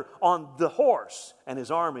rider on the horse and his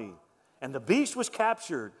army. And the beast was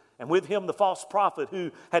captured, And with him the false prophet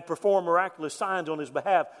who had performed miraculous signs on his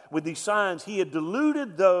behalf. With these signs he had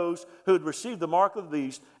deluded those who had received the mark of the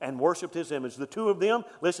beast and worshipped his image. The two of them,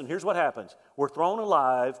 listen, here's what happens. Were thrown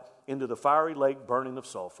alive into the fiery lake burning of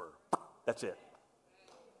sulfur. That's it.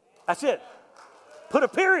 That's it. Put a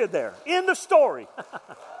period there. End of story.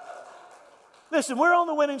 Listen, we're on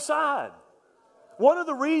the winning side. One of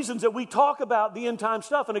the reasons that we talk about the end time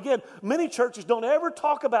stuff, and again, many churches don't ever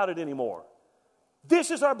talk about it anymore.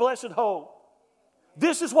 This is our blessed hope.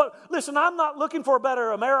 This is what, listen, I'm not looking for a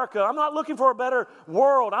better America. I'm not looking for a better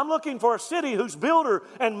world. I'm looking for a city whose builder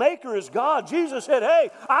and maker is God. Jesus said,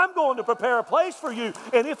 hey, I'm going to prepare a place for you.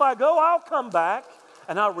 And if I go, I'll come back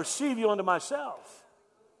and I'll receive you unto myself.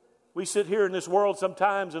 We sit here in this world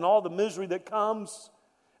sometimes and all the misery that comes,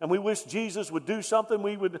 and we wish Jesus would do something.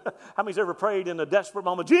 How many's ever prayed in a desperate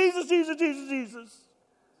moment, Jesus, Jesus, Jesus, Jesus.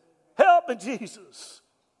 Help me, Jesus.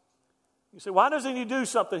 You say, why doesn't he do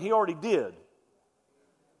something? He already did.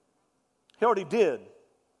 He already did.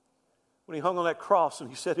 When he hung on that cross and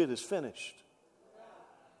he said, it is finished.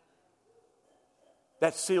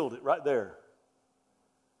 That sealed it right there.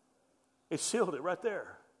 It sealed it right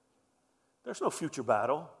there. There's no future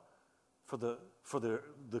battle for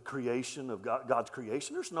the creation of God's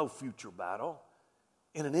creation. There's no future battle.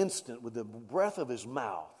 In an instant, with the breath of his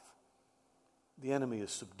mouth, the enemy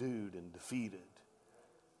is subdued and defeated.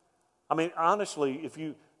 I mean, honestly,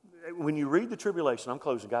 when you read the tribulation, I'm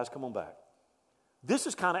closing, guys, come on back. This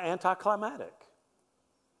is kind of anticlimactic.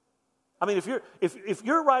 I mean, if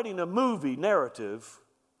you're writing a movie narrative,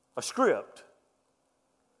 a script,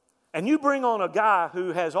 and you bring on a guy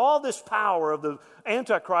who has all this power of the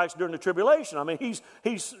Antichrist during the tribulation, I mean,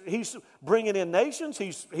 he's bringing in nations,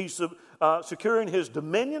 he's securing his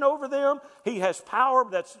dominion over them, he has power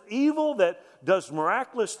that's evil, that does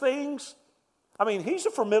miraculous things. I mean, he's a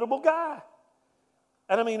formidable guy.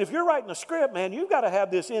 And I mean, if you're writing a script, man, you've got to have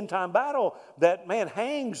this end-time battle that, man,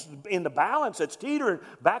 hangs in the balance, that's teetering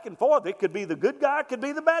back and forth. It could be the good guy, it could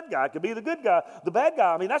be the bad guy, it could be the good guy, the bad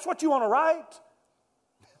guy. I mean, that's what you want to write.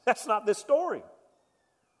 That's not this story.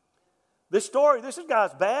 This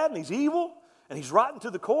guy's bad and he's evil and he's rotten to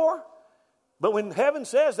the core. But when heaven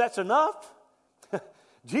says that's enough,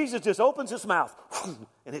 Jesus just opens his mouth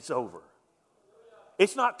and it's over.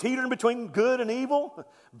 It's not teetering between good and evil,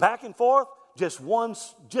 back and forth, just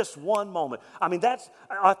one moment. I mean, that's,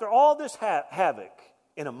 after all this havoc,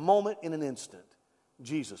 in a moment, in an instant,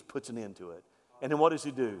 Jesus puts an end to it. And then what does he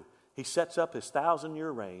do? He sets up his 1,000-year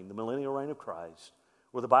reign, the millennial reign of Christ,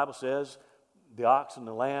 where the Bible says the ox and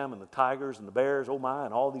the lamb and the tigers and the bears, oh my,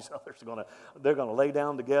 and all these others they're going to lay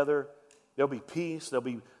down together. There'll be peace. They'll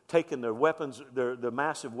be taking their weapons, their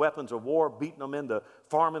massive weapons of war, beating them into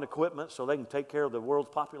farming equipment so they can take care of the world's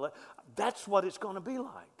population. That's what it's going to be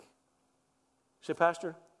like. Say,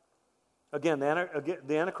 Pastor, again,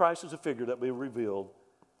 the Antichrist is a figure that will be revealed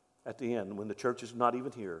at the end when the church is not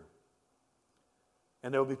even here.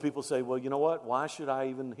 And there will be people say, well, you know what? Why should I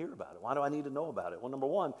even hear about it? Why do I need to know about it? Well, number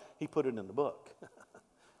one, he put it in the book.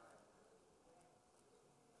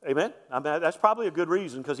 Amen? I mean, that's probably a good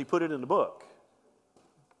reason because he put it in the book.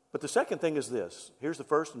 But the second thing is this. Here's the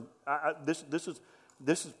first. This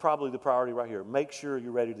is probably the priority right here. Make sure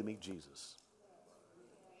you're ready to meet Jesus.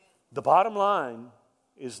 The bottom line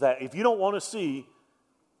is that if you don't want to see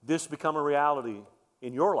this become a reality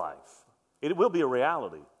in your life, it will be a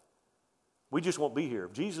reality. We just won't be here.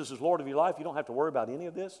 If Jesus is Lord of your life, you don't have to worry about any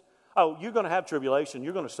of this. Oh, you're going to have tribulation.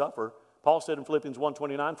 You're going to suffer. Paul said in Philippians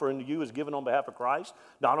 1:29, for unto you is given on behalf of Christ,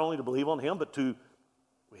 not only to believe on him, but to,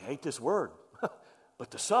 we hate this word,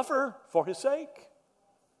 but to suffer for his sake.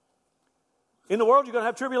 In the world, you're going to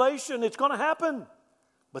have tribulation. It's going to happen.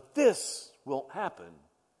 But this won't happen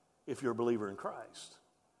if you're a believer in Christ.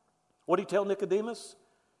 What did he tell Nicodemus?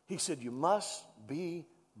 He said, you must be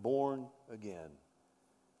born again.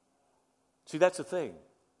 See, that's the thing.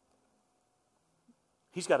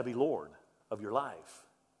 He's got to be Lord of your life.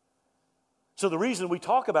 So the reason we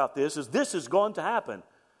talk about this is going to happen.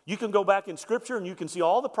 You can go back in Scripture and you can see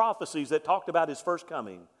all the prophecies that talked about his first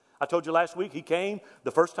coming. I told you last week he came,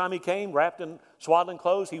 the first time he came, wrapped in swaddling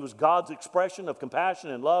clothes. He was God's expression of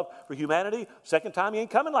compassion and love for humanity. Second time, he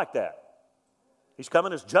ain't coming like that. He's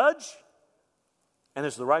coming as judge and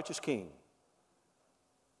as the righteous king.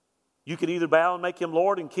 You can either bow and make him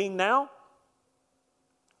Lord and king now,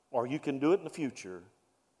 or you can do it in the future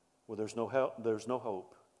where there's no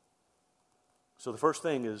hope. So the first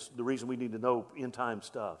thing is, the reason we need to know end time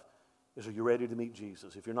stuff is, are you ready to meet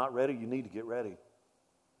Jesus? If you're not ready, you need to get ready.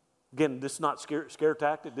 Again, this is not scare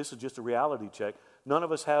tactic. This is just a reality check. None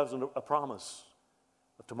of us has a promise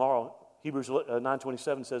of tomorrow. Hebrews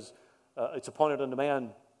 9:27 says, it's appointed unto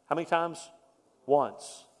man How many times?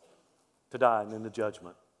 Once. To die and then the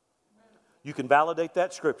judgment. You can validate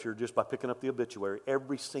that scripture just by picking up the obituary.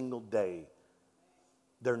 Every single day,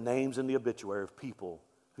 there are names in the obituary of people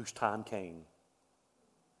whose time came.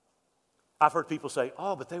 I've heard people say,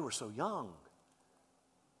 oh, but they were so young.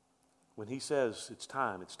 When he says it's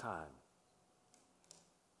time, it's time.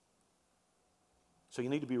 So you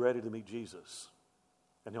need to be ready to meet Jesus.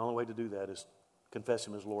 And the only way to do that is confess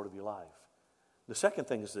him as Lord of your life. The second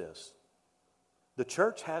thing is this. The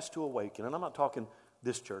church has to awaken, and I'm not talking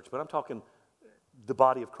this church, but I'm talking the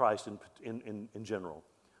body of Christ in general.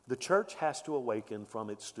 The church has to awaken from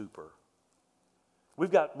its stupor.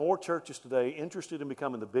 We've got more churches today interested in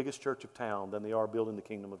becoming the biggest church of town than they are building the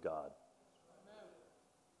kingdom of God.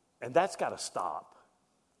 And that's got to stop.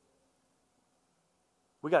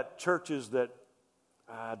 We got churches that,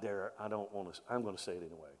 I'm going to say it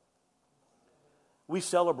anyway. We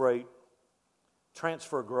celebrate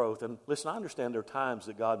transfer growth. And listen, I understand there are times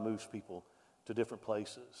that God moves people to different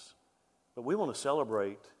places. But we want to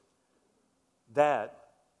celebrate that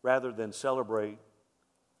rather than celebrate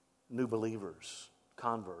new believers,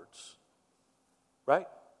 converts. Right?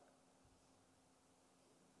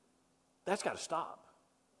 That's got to stop.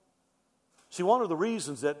 See, one of the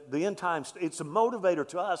reasons that the end times, it's a motivator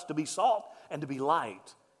to us to be salt and to be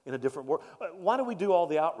light in a different world. Why do we do all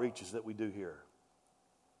the outreaches that we do here?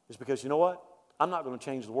 It's because, you know what? I'm not going to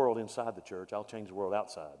change the world inside the church. I'll change the world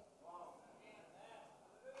outside.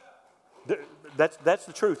 That's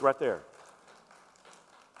the truth right there.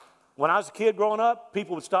 When I was a kid growing up,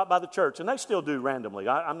 people would stop by the church, and they still do randomly.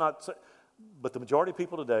 But the majority of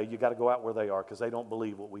people today, you got to go out where they are because they don't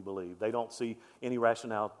believe what we believe. They don't see any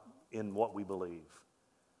rationale in what we believe.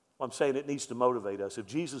 Well, I'm saying it needs to motivate us. If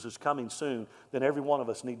Jesus is coming soon, then every one of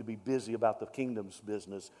us need to be busy about the kingdom's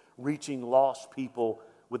business, reaching lost people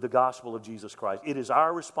with the gospel of Jesus Christ. It is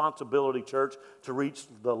our responsibility, church, to reach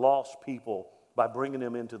the lost people by bringing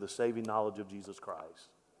them into the saving knowledge of Jesus Christ.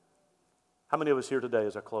 How many of us here today,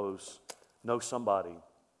 as I close, know somebody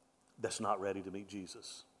that's not ready to meet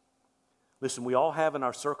Jesus? Listen, we all have in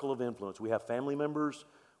our circle of influence, we have family members,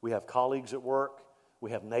 we have colleagues at work,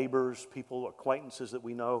 we have neighbors, people, acquaintances that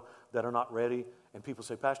we know that are not ready. And people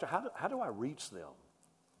say, Pastor, how do I reach them?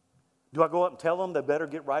 Do I go up and tell them they better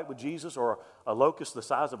get right with Jesus, or a locust the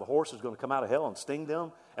size of a horse is going to come out of hell and sting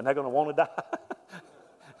them and they're going to want to die?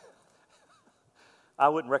 I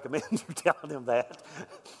wouldn't recommend you telling them that.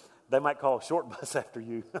 They might call a short bus after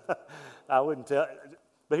you. I wouldn't tell.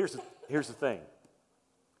 But here's the thing.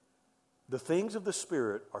 The things of the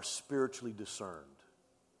Spirit are spiritually discerned.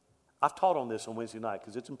 I've taught on this on Wednesday night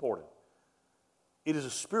because it's important. It is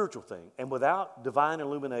a spiritual thing. And without divine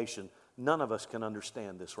illumination, none of us can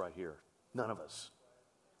understand this right here. None of us.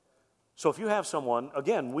 So if you have someone,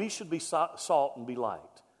 again, we should be salt and be light.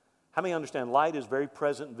 How many understand light is very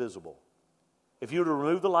present and visible? If you were to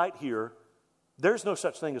remove the light here, there's no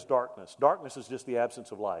such thing as darkness. Darkness is just the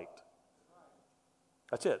absence of light.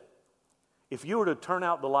 That's it. If you were to turn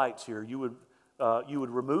out the lights here, you would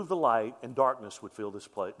remove the light and darkness would fill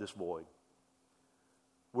this void.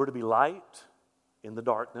 We're to be light in the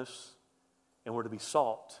darkness and we're to be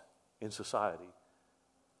salt in society.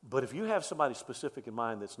 But if you have somebody specific in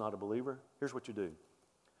mind that's not a believer, here's what you do.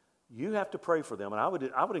 You have to pray for them. And I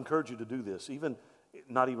would encourage you to do this,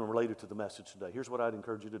 not even related to the message today. Here's what I'd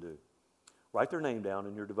encourage you to do. Write their name down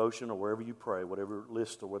in your devotion or wherever you pray, whatever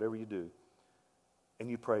list or whatever you do. And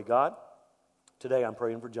you pray, God, today I'm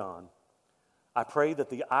praying for John. I pray that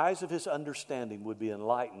the eyes of his understanding would be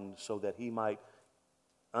enlightened so that he might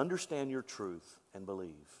understand your truth and believe.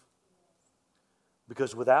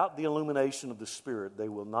 Because without the illumination of the Spirit, they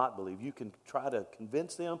will not believe. You can try to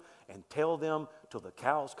convince them and tell them till the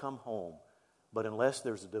cows come home. But unless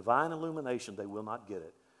there's a divine illumination, they will not get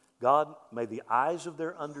it. God, may the eyes of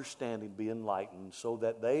their understanding be enlightened so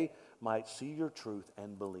that they might see your truth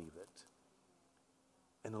and believe it.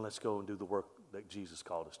 And then let's go and do the work that Jesus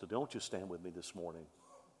called us to do. Don't you stand with me this morning.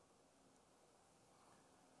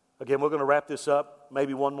 Again, we're going to wrap this up,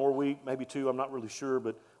 maybe one more week, maybe two, I'm not really sure,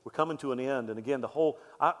 but we're coming to an end. And again,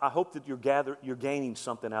 I hope that you're gaining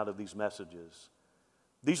something out of these messages.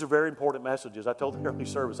 These are very important messages. I told the early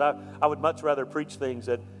service, I would much rather preach things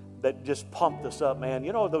that just pumped us up, man.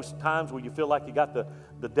 You know those times where you feel like you got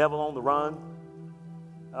the devil on the run?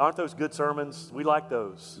 Aren't those good sermons? We like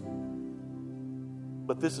those.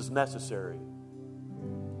 But this is necessary.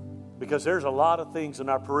 Because there's a lot of things in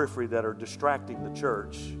our periphery that are distracting the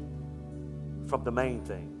church from the main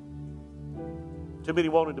thing. Too many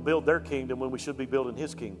wanted to build their kingdom when we should be building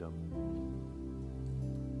His kingdom.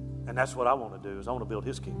 And that's what I want to do, is I want to build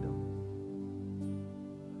His kingdom.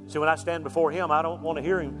 See, when I stand before Him, I don't want to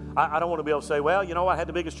hear Him. I don't want to be able to say, well, you know, I had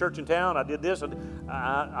the biggest church in town. I did this.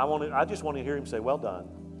 I just want to hear Him say, well done.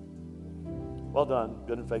 Well done,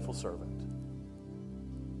 good and faithful servant.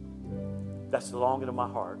 That's the longing of my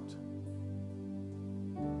heart.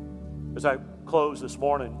 As I close this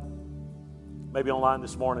morning, maybe online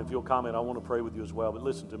this morning, if you'll comment, I want to pray with you as well. But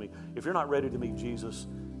listen to me. If you're not ready to meet Jesus,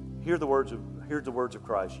 hear the words of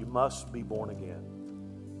Christ. You must be born again.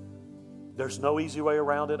 There's no easy way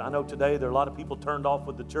around it. I know today there are a lot of people turned off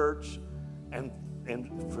with the church, and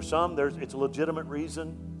for some, it's a legitimate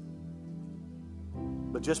reason.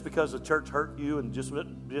 But just because the church hurt you and just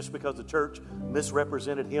because the church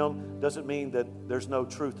misrepresented Him doesn't mean that there's no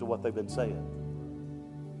truth to what they've been saying.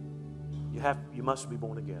 You must be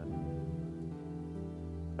born again.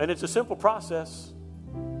 And it's a simple process.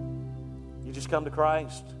 You just come to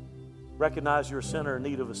Christ, recognize you're a sinner in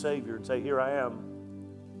need of a Savior, and say, here I am.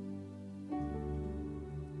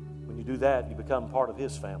 When you do that, you become part of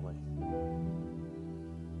His family.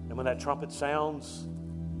 And when that trumpet sounds,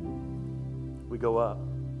 we go up.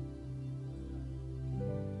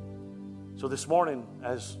 So this morning,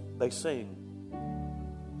 as they sing,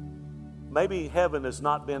 maybe heaven has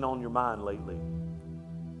not been on your mind lately.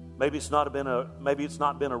 Maybe it's not been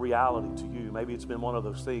a reality to you. Maybe it's been one of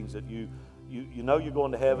those things that you know you're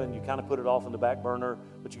going to heaven. You kind of put it off in the back burner,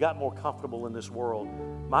 but you got more comfortable in this world.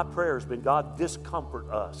 My prayer has been, God, discomfort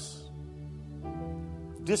us.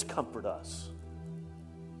 Discomfort us.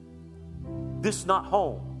 This is not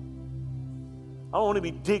home. I don't want to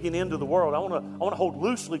be digging into the world. I want to hold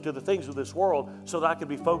loosely to the things of this world so that I can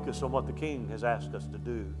be focused on what the King has asked us to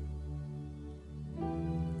do.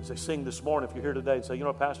 As they sing this morning, if you're here today and say, you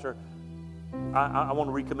know, Pastor, I want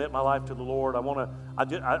to recommit my life to the Lord. I want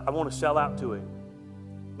to sell out to Him.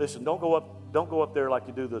 Listen, don't go up there like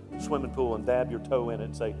you do the swimming pool and dab your toe in it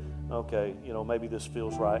and say, okay, you know, maybe this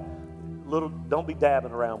feels right. Don't be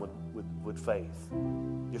dabbing around with faith.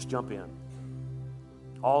 Just jump in.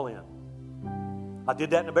 All in. I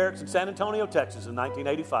did that in the barracks in San Antonio, Texas in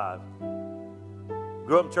 1985.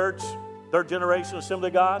 Grew up in church, third generation Assembly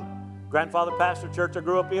of God. Grandfather pastored church I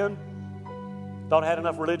grew up in. Thought I had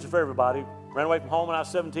enough religion for everybody. Ran away from home when I was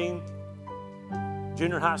 17.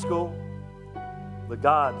 Junior high school. But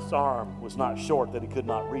God's arm was not short that He could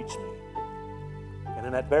not reach me. And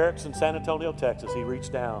in that barracks in San Antonio, Texas, He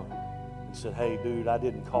reached down and said, hey, dude, I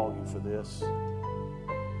didn't call you for this.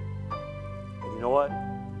 And you know what?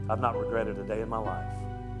 I've not regretted a day in my life.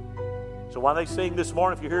 So while they sing this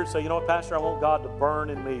morning, if you're here and say, you know what, Pastor, I want God to burn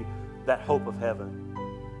in me that hope of heaven.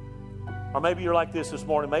 Or maybe you're like this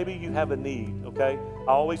morning. Maybe you have a need, okay?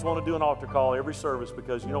 I always want to do an altar call every service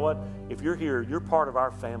because you know what? If you're here, you're part of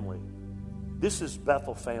our family. This is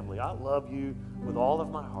Bethel family. I love you with all of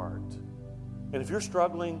my heart. And if you're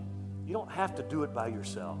struggling, you don't have to do it by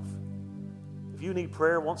yourself. If you need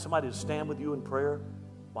prayer, want somebody to stand with you in prayer,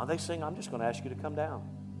 while they sing, I'm just going to ask you to come down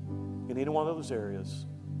in any one of those areas.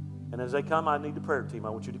 And as they come, I need the prayer team. I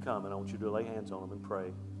want you to come, and I want you to lay hands on them and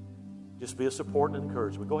pray. Just be a support and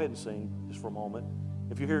encouragement. Go ahead and sing just for a moment.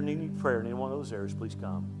 If you're here and need prayer in any one of those areas, please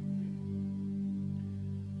come.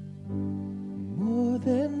 More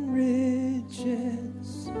than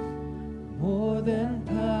riches, more than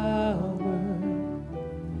power,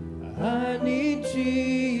 I need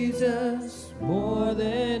Jesus more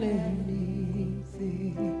than anything.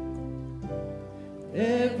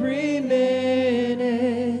 Every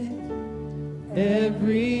minute,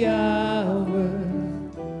 every hour,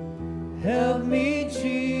 help me,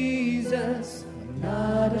 Jesus. I'm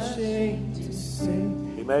not ashamed to say.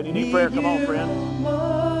 Amen. You need prayer? Come on, friend.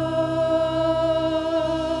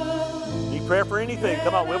 Need prayer for anything?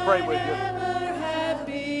 Come on, we'll pray with you.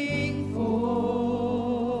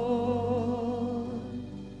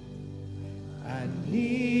 I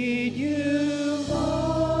need you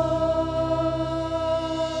more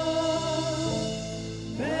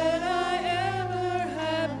than I ever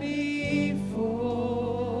had before.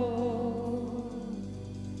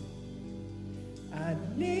 I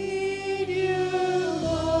need you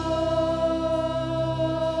more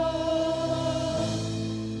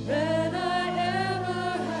than I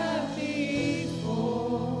ever had before.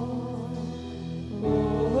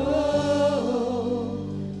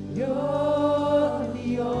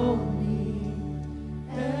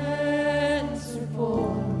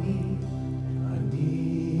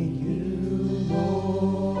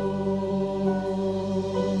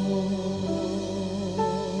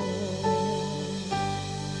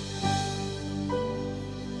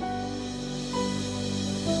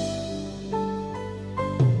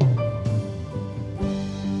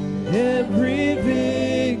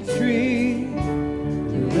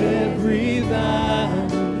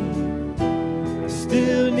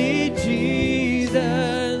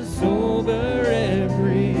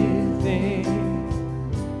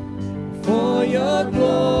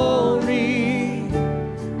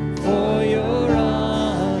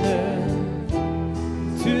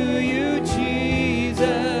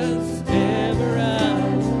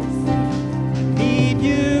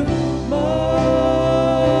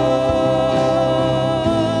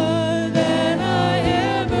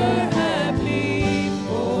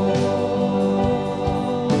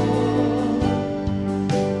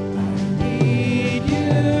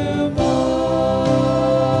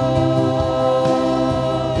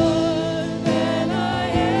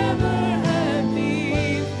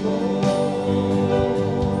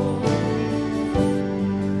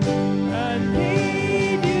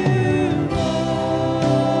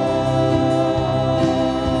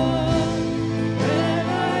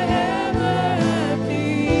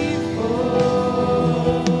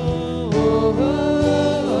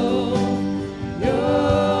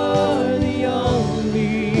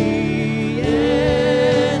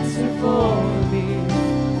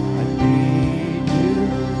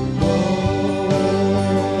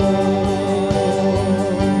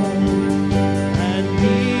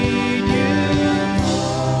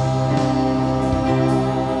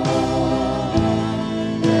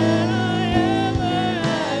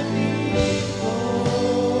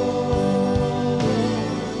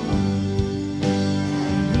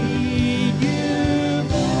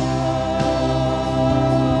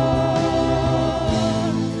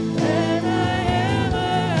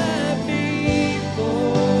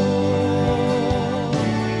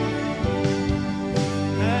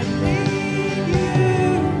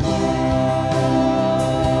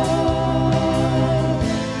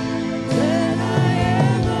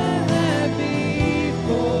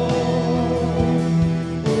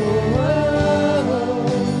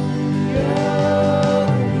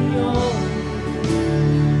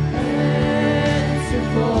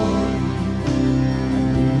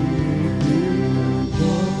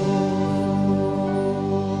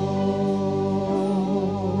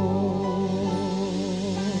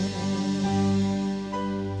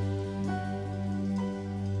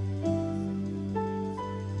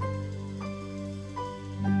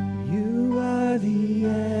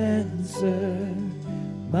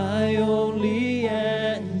 my only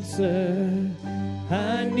answer.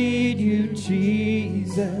 I need you,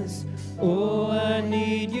 Jesus. Oh, I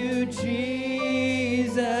need you,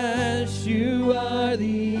 Jesus. You are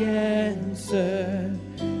the answer,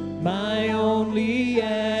 my only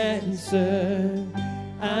answer.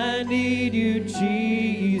 I need you,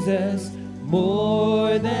 Jesus,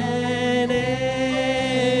 more than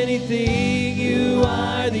anything. You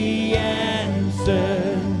are the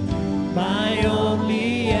answer, my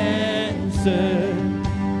only answer.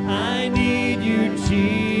 I need you,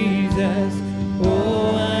 Jesus.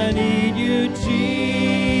 Oh, I need you,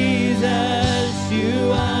 Jesus.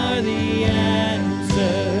 You are the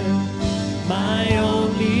answer, my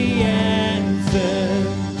only answer.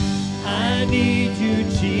 I need you,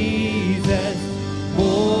 Jesus,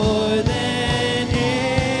 more than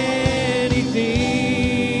anything.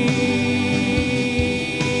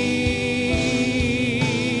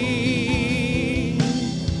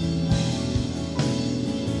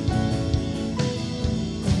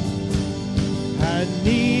 I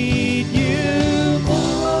need you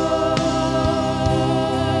more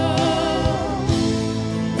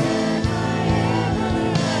than I ever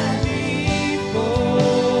had before.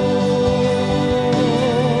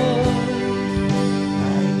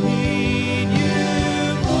 I need you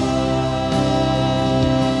more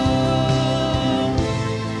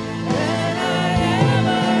than I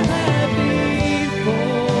ever had before.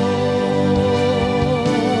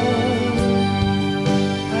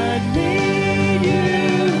 I need you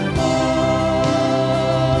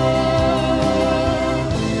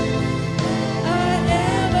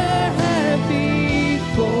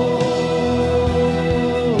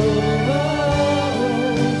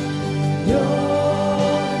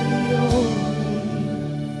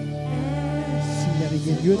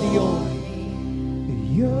you're the only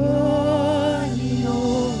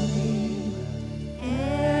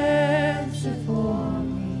answer for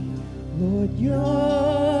me. Lord,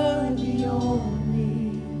 you're the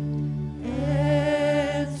only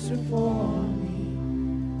answer for me.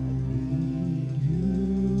 I need you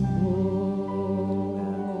more.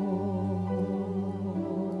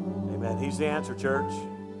 Amen. He's the answer, church.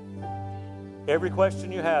 Every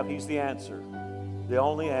question you have, He's the answer. The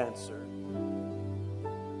only answer.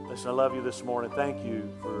 Listen, I love you this morning. Thank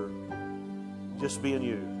you for just being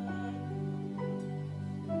you.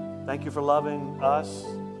 Thank you for loving us,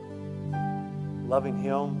 loving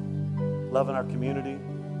Him, loving our community.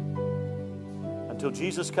 Until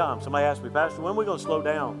Jesus comes. Somebody asked me, Pastor, when are we going to slow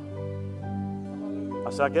down? I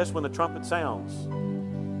said, I guess when the trumpet sounds.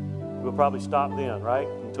 We'll probably stop then, right?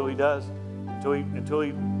 Until He does. Until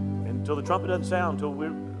the trumpet doesn't sound. Until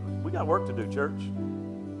we got work to do, church.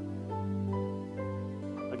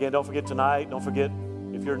 Again, don't forget tonight. Don't forget,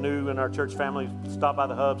 if you're new in our church family, stop by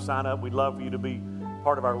the hub, sign up. We'd love for you to be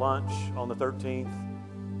part of our lunch on the 13th.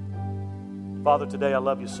 Father, today I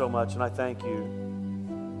love you so much, and I thank you.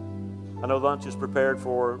 I know lunch is prepared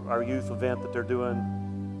for our youth event that they're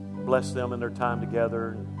doing. Bless them in their time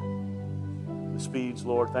together. The Speeds,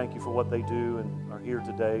 Lord, thank you for what they do and are here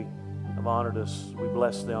today. Have honored us. We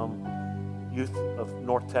bless them. Youth of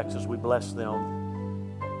North Texas, we bless them.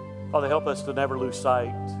 Father, help us to never lose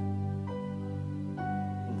sight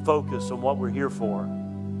and focus on what we're here for.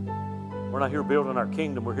 We're not here building our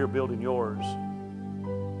kingdom, we're here building yours.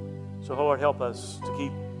 So, Lord, help us to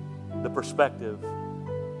keep the perspective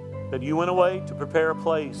that you went away to prepare a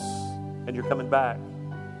place and you're coming back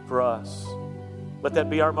for us. Let that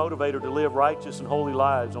be our motivator to live righteous and holy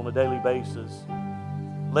lives on a daily basis.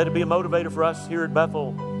 Let it be a motivator for us here at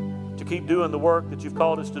Bethel to keep doing the work that you've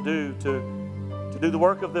called us to do, to do the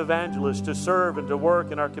work of the evangelist, to serve and to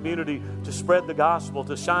work in our community, to spread the gospel,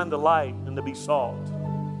 to shine the light and to be salt.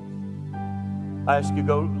 I ask you,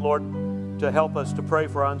 Lord, to help us to pray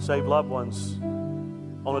for our unsaved loved ones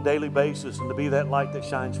on a daily basis and to be that light that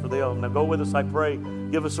shines for them. Now go with us, I pray.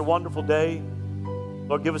 Give us a wonderful day.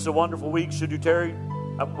 Lord, give us a wonderful week. Should you tarry,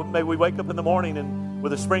 may we wake up in the morning and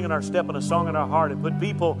with a spring in our step and a song in our heart and put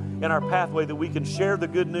people in our pathway that we can share the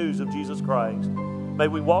good news of Jesus Christ. May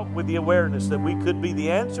we walk with the awareness that we could be the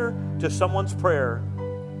answer to someone's prayer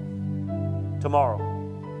tomorrow.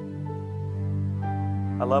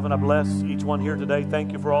 I love and I bless each one here today.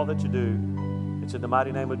 Thank you for all that you do. It's in the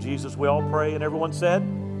mighty name of Jesus we all pray, and everyone said,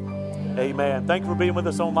 amen. Thank you for being with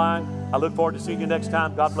us online. I look forward to seeing you next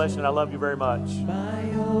time. God bless you, and I love you very much. My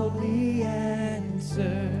only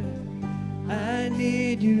answer, I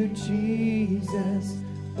need you, Jesus.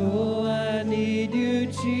 Oh, I need you,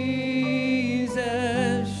 Jesus.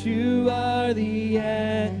 You are the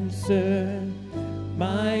answer,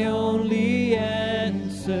 my only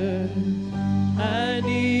answer. I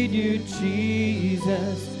need you,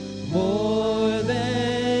 Jesus. more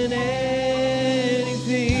than anything.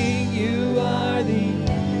 You are the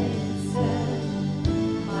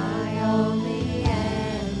My only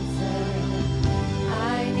answer.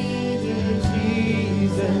 I need you,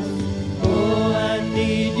 Jesus. Oh, I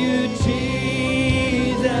need you,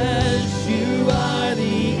 Jesus. You are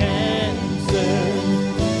the answer,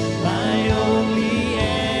 my only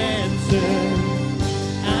answer.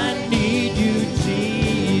 I need you,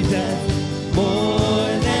 Jesus, more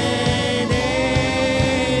than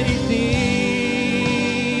anything.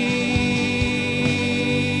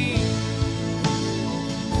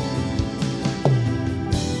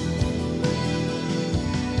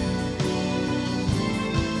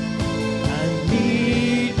 I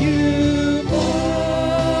need you more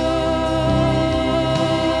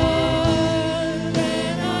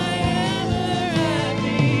than I ever had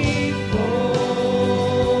before.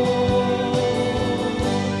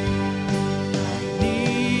 I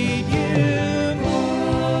need you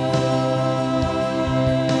more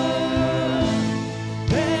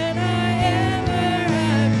than I ever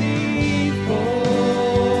had before.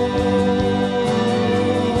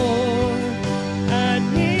 I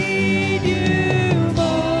need you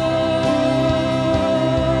more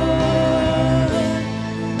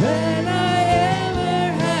than I ever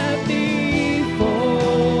had before.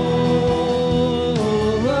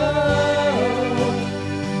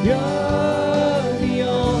 You're the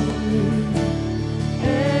only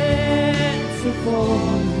answer for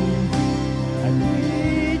me. I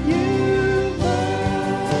need you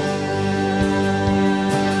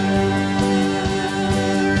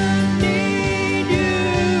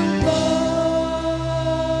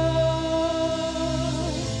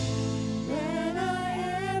than I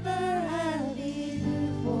ever had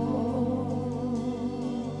before.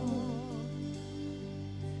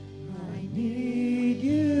 I need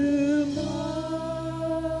you more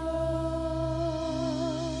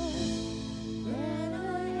Than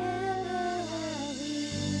I ever had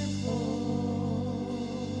before.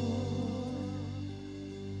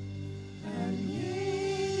 I need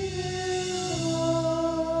you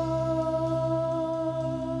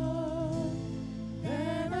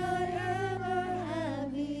Than I ever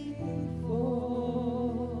had before.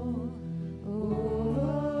 Oh,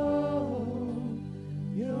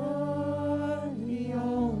 You're the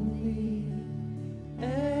only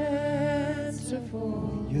answer for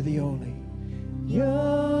me. You're the only.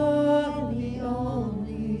 You're the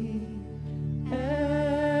only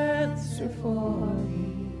answer for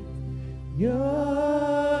me.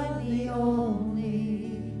 You're the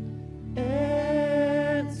only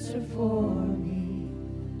answer for me.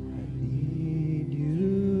 I need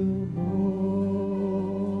you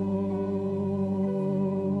more.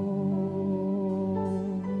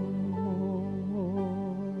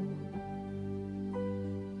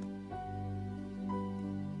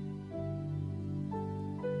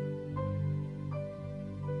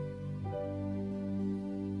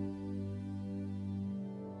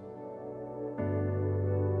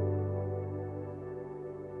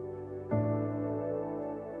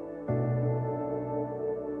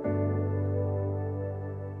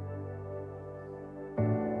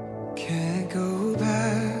 Can't go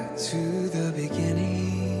back to the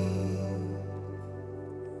beginning.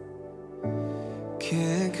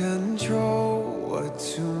 Can't control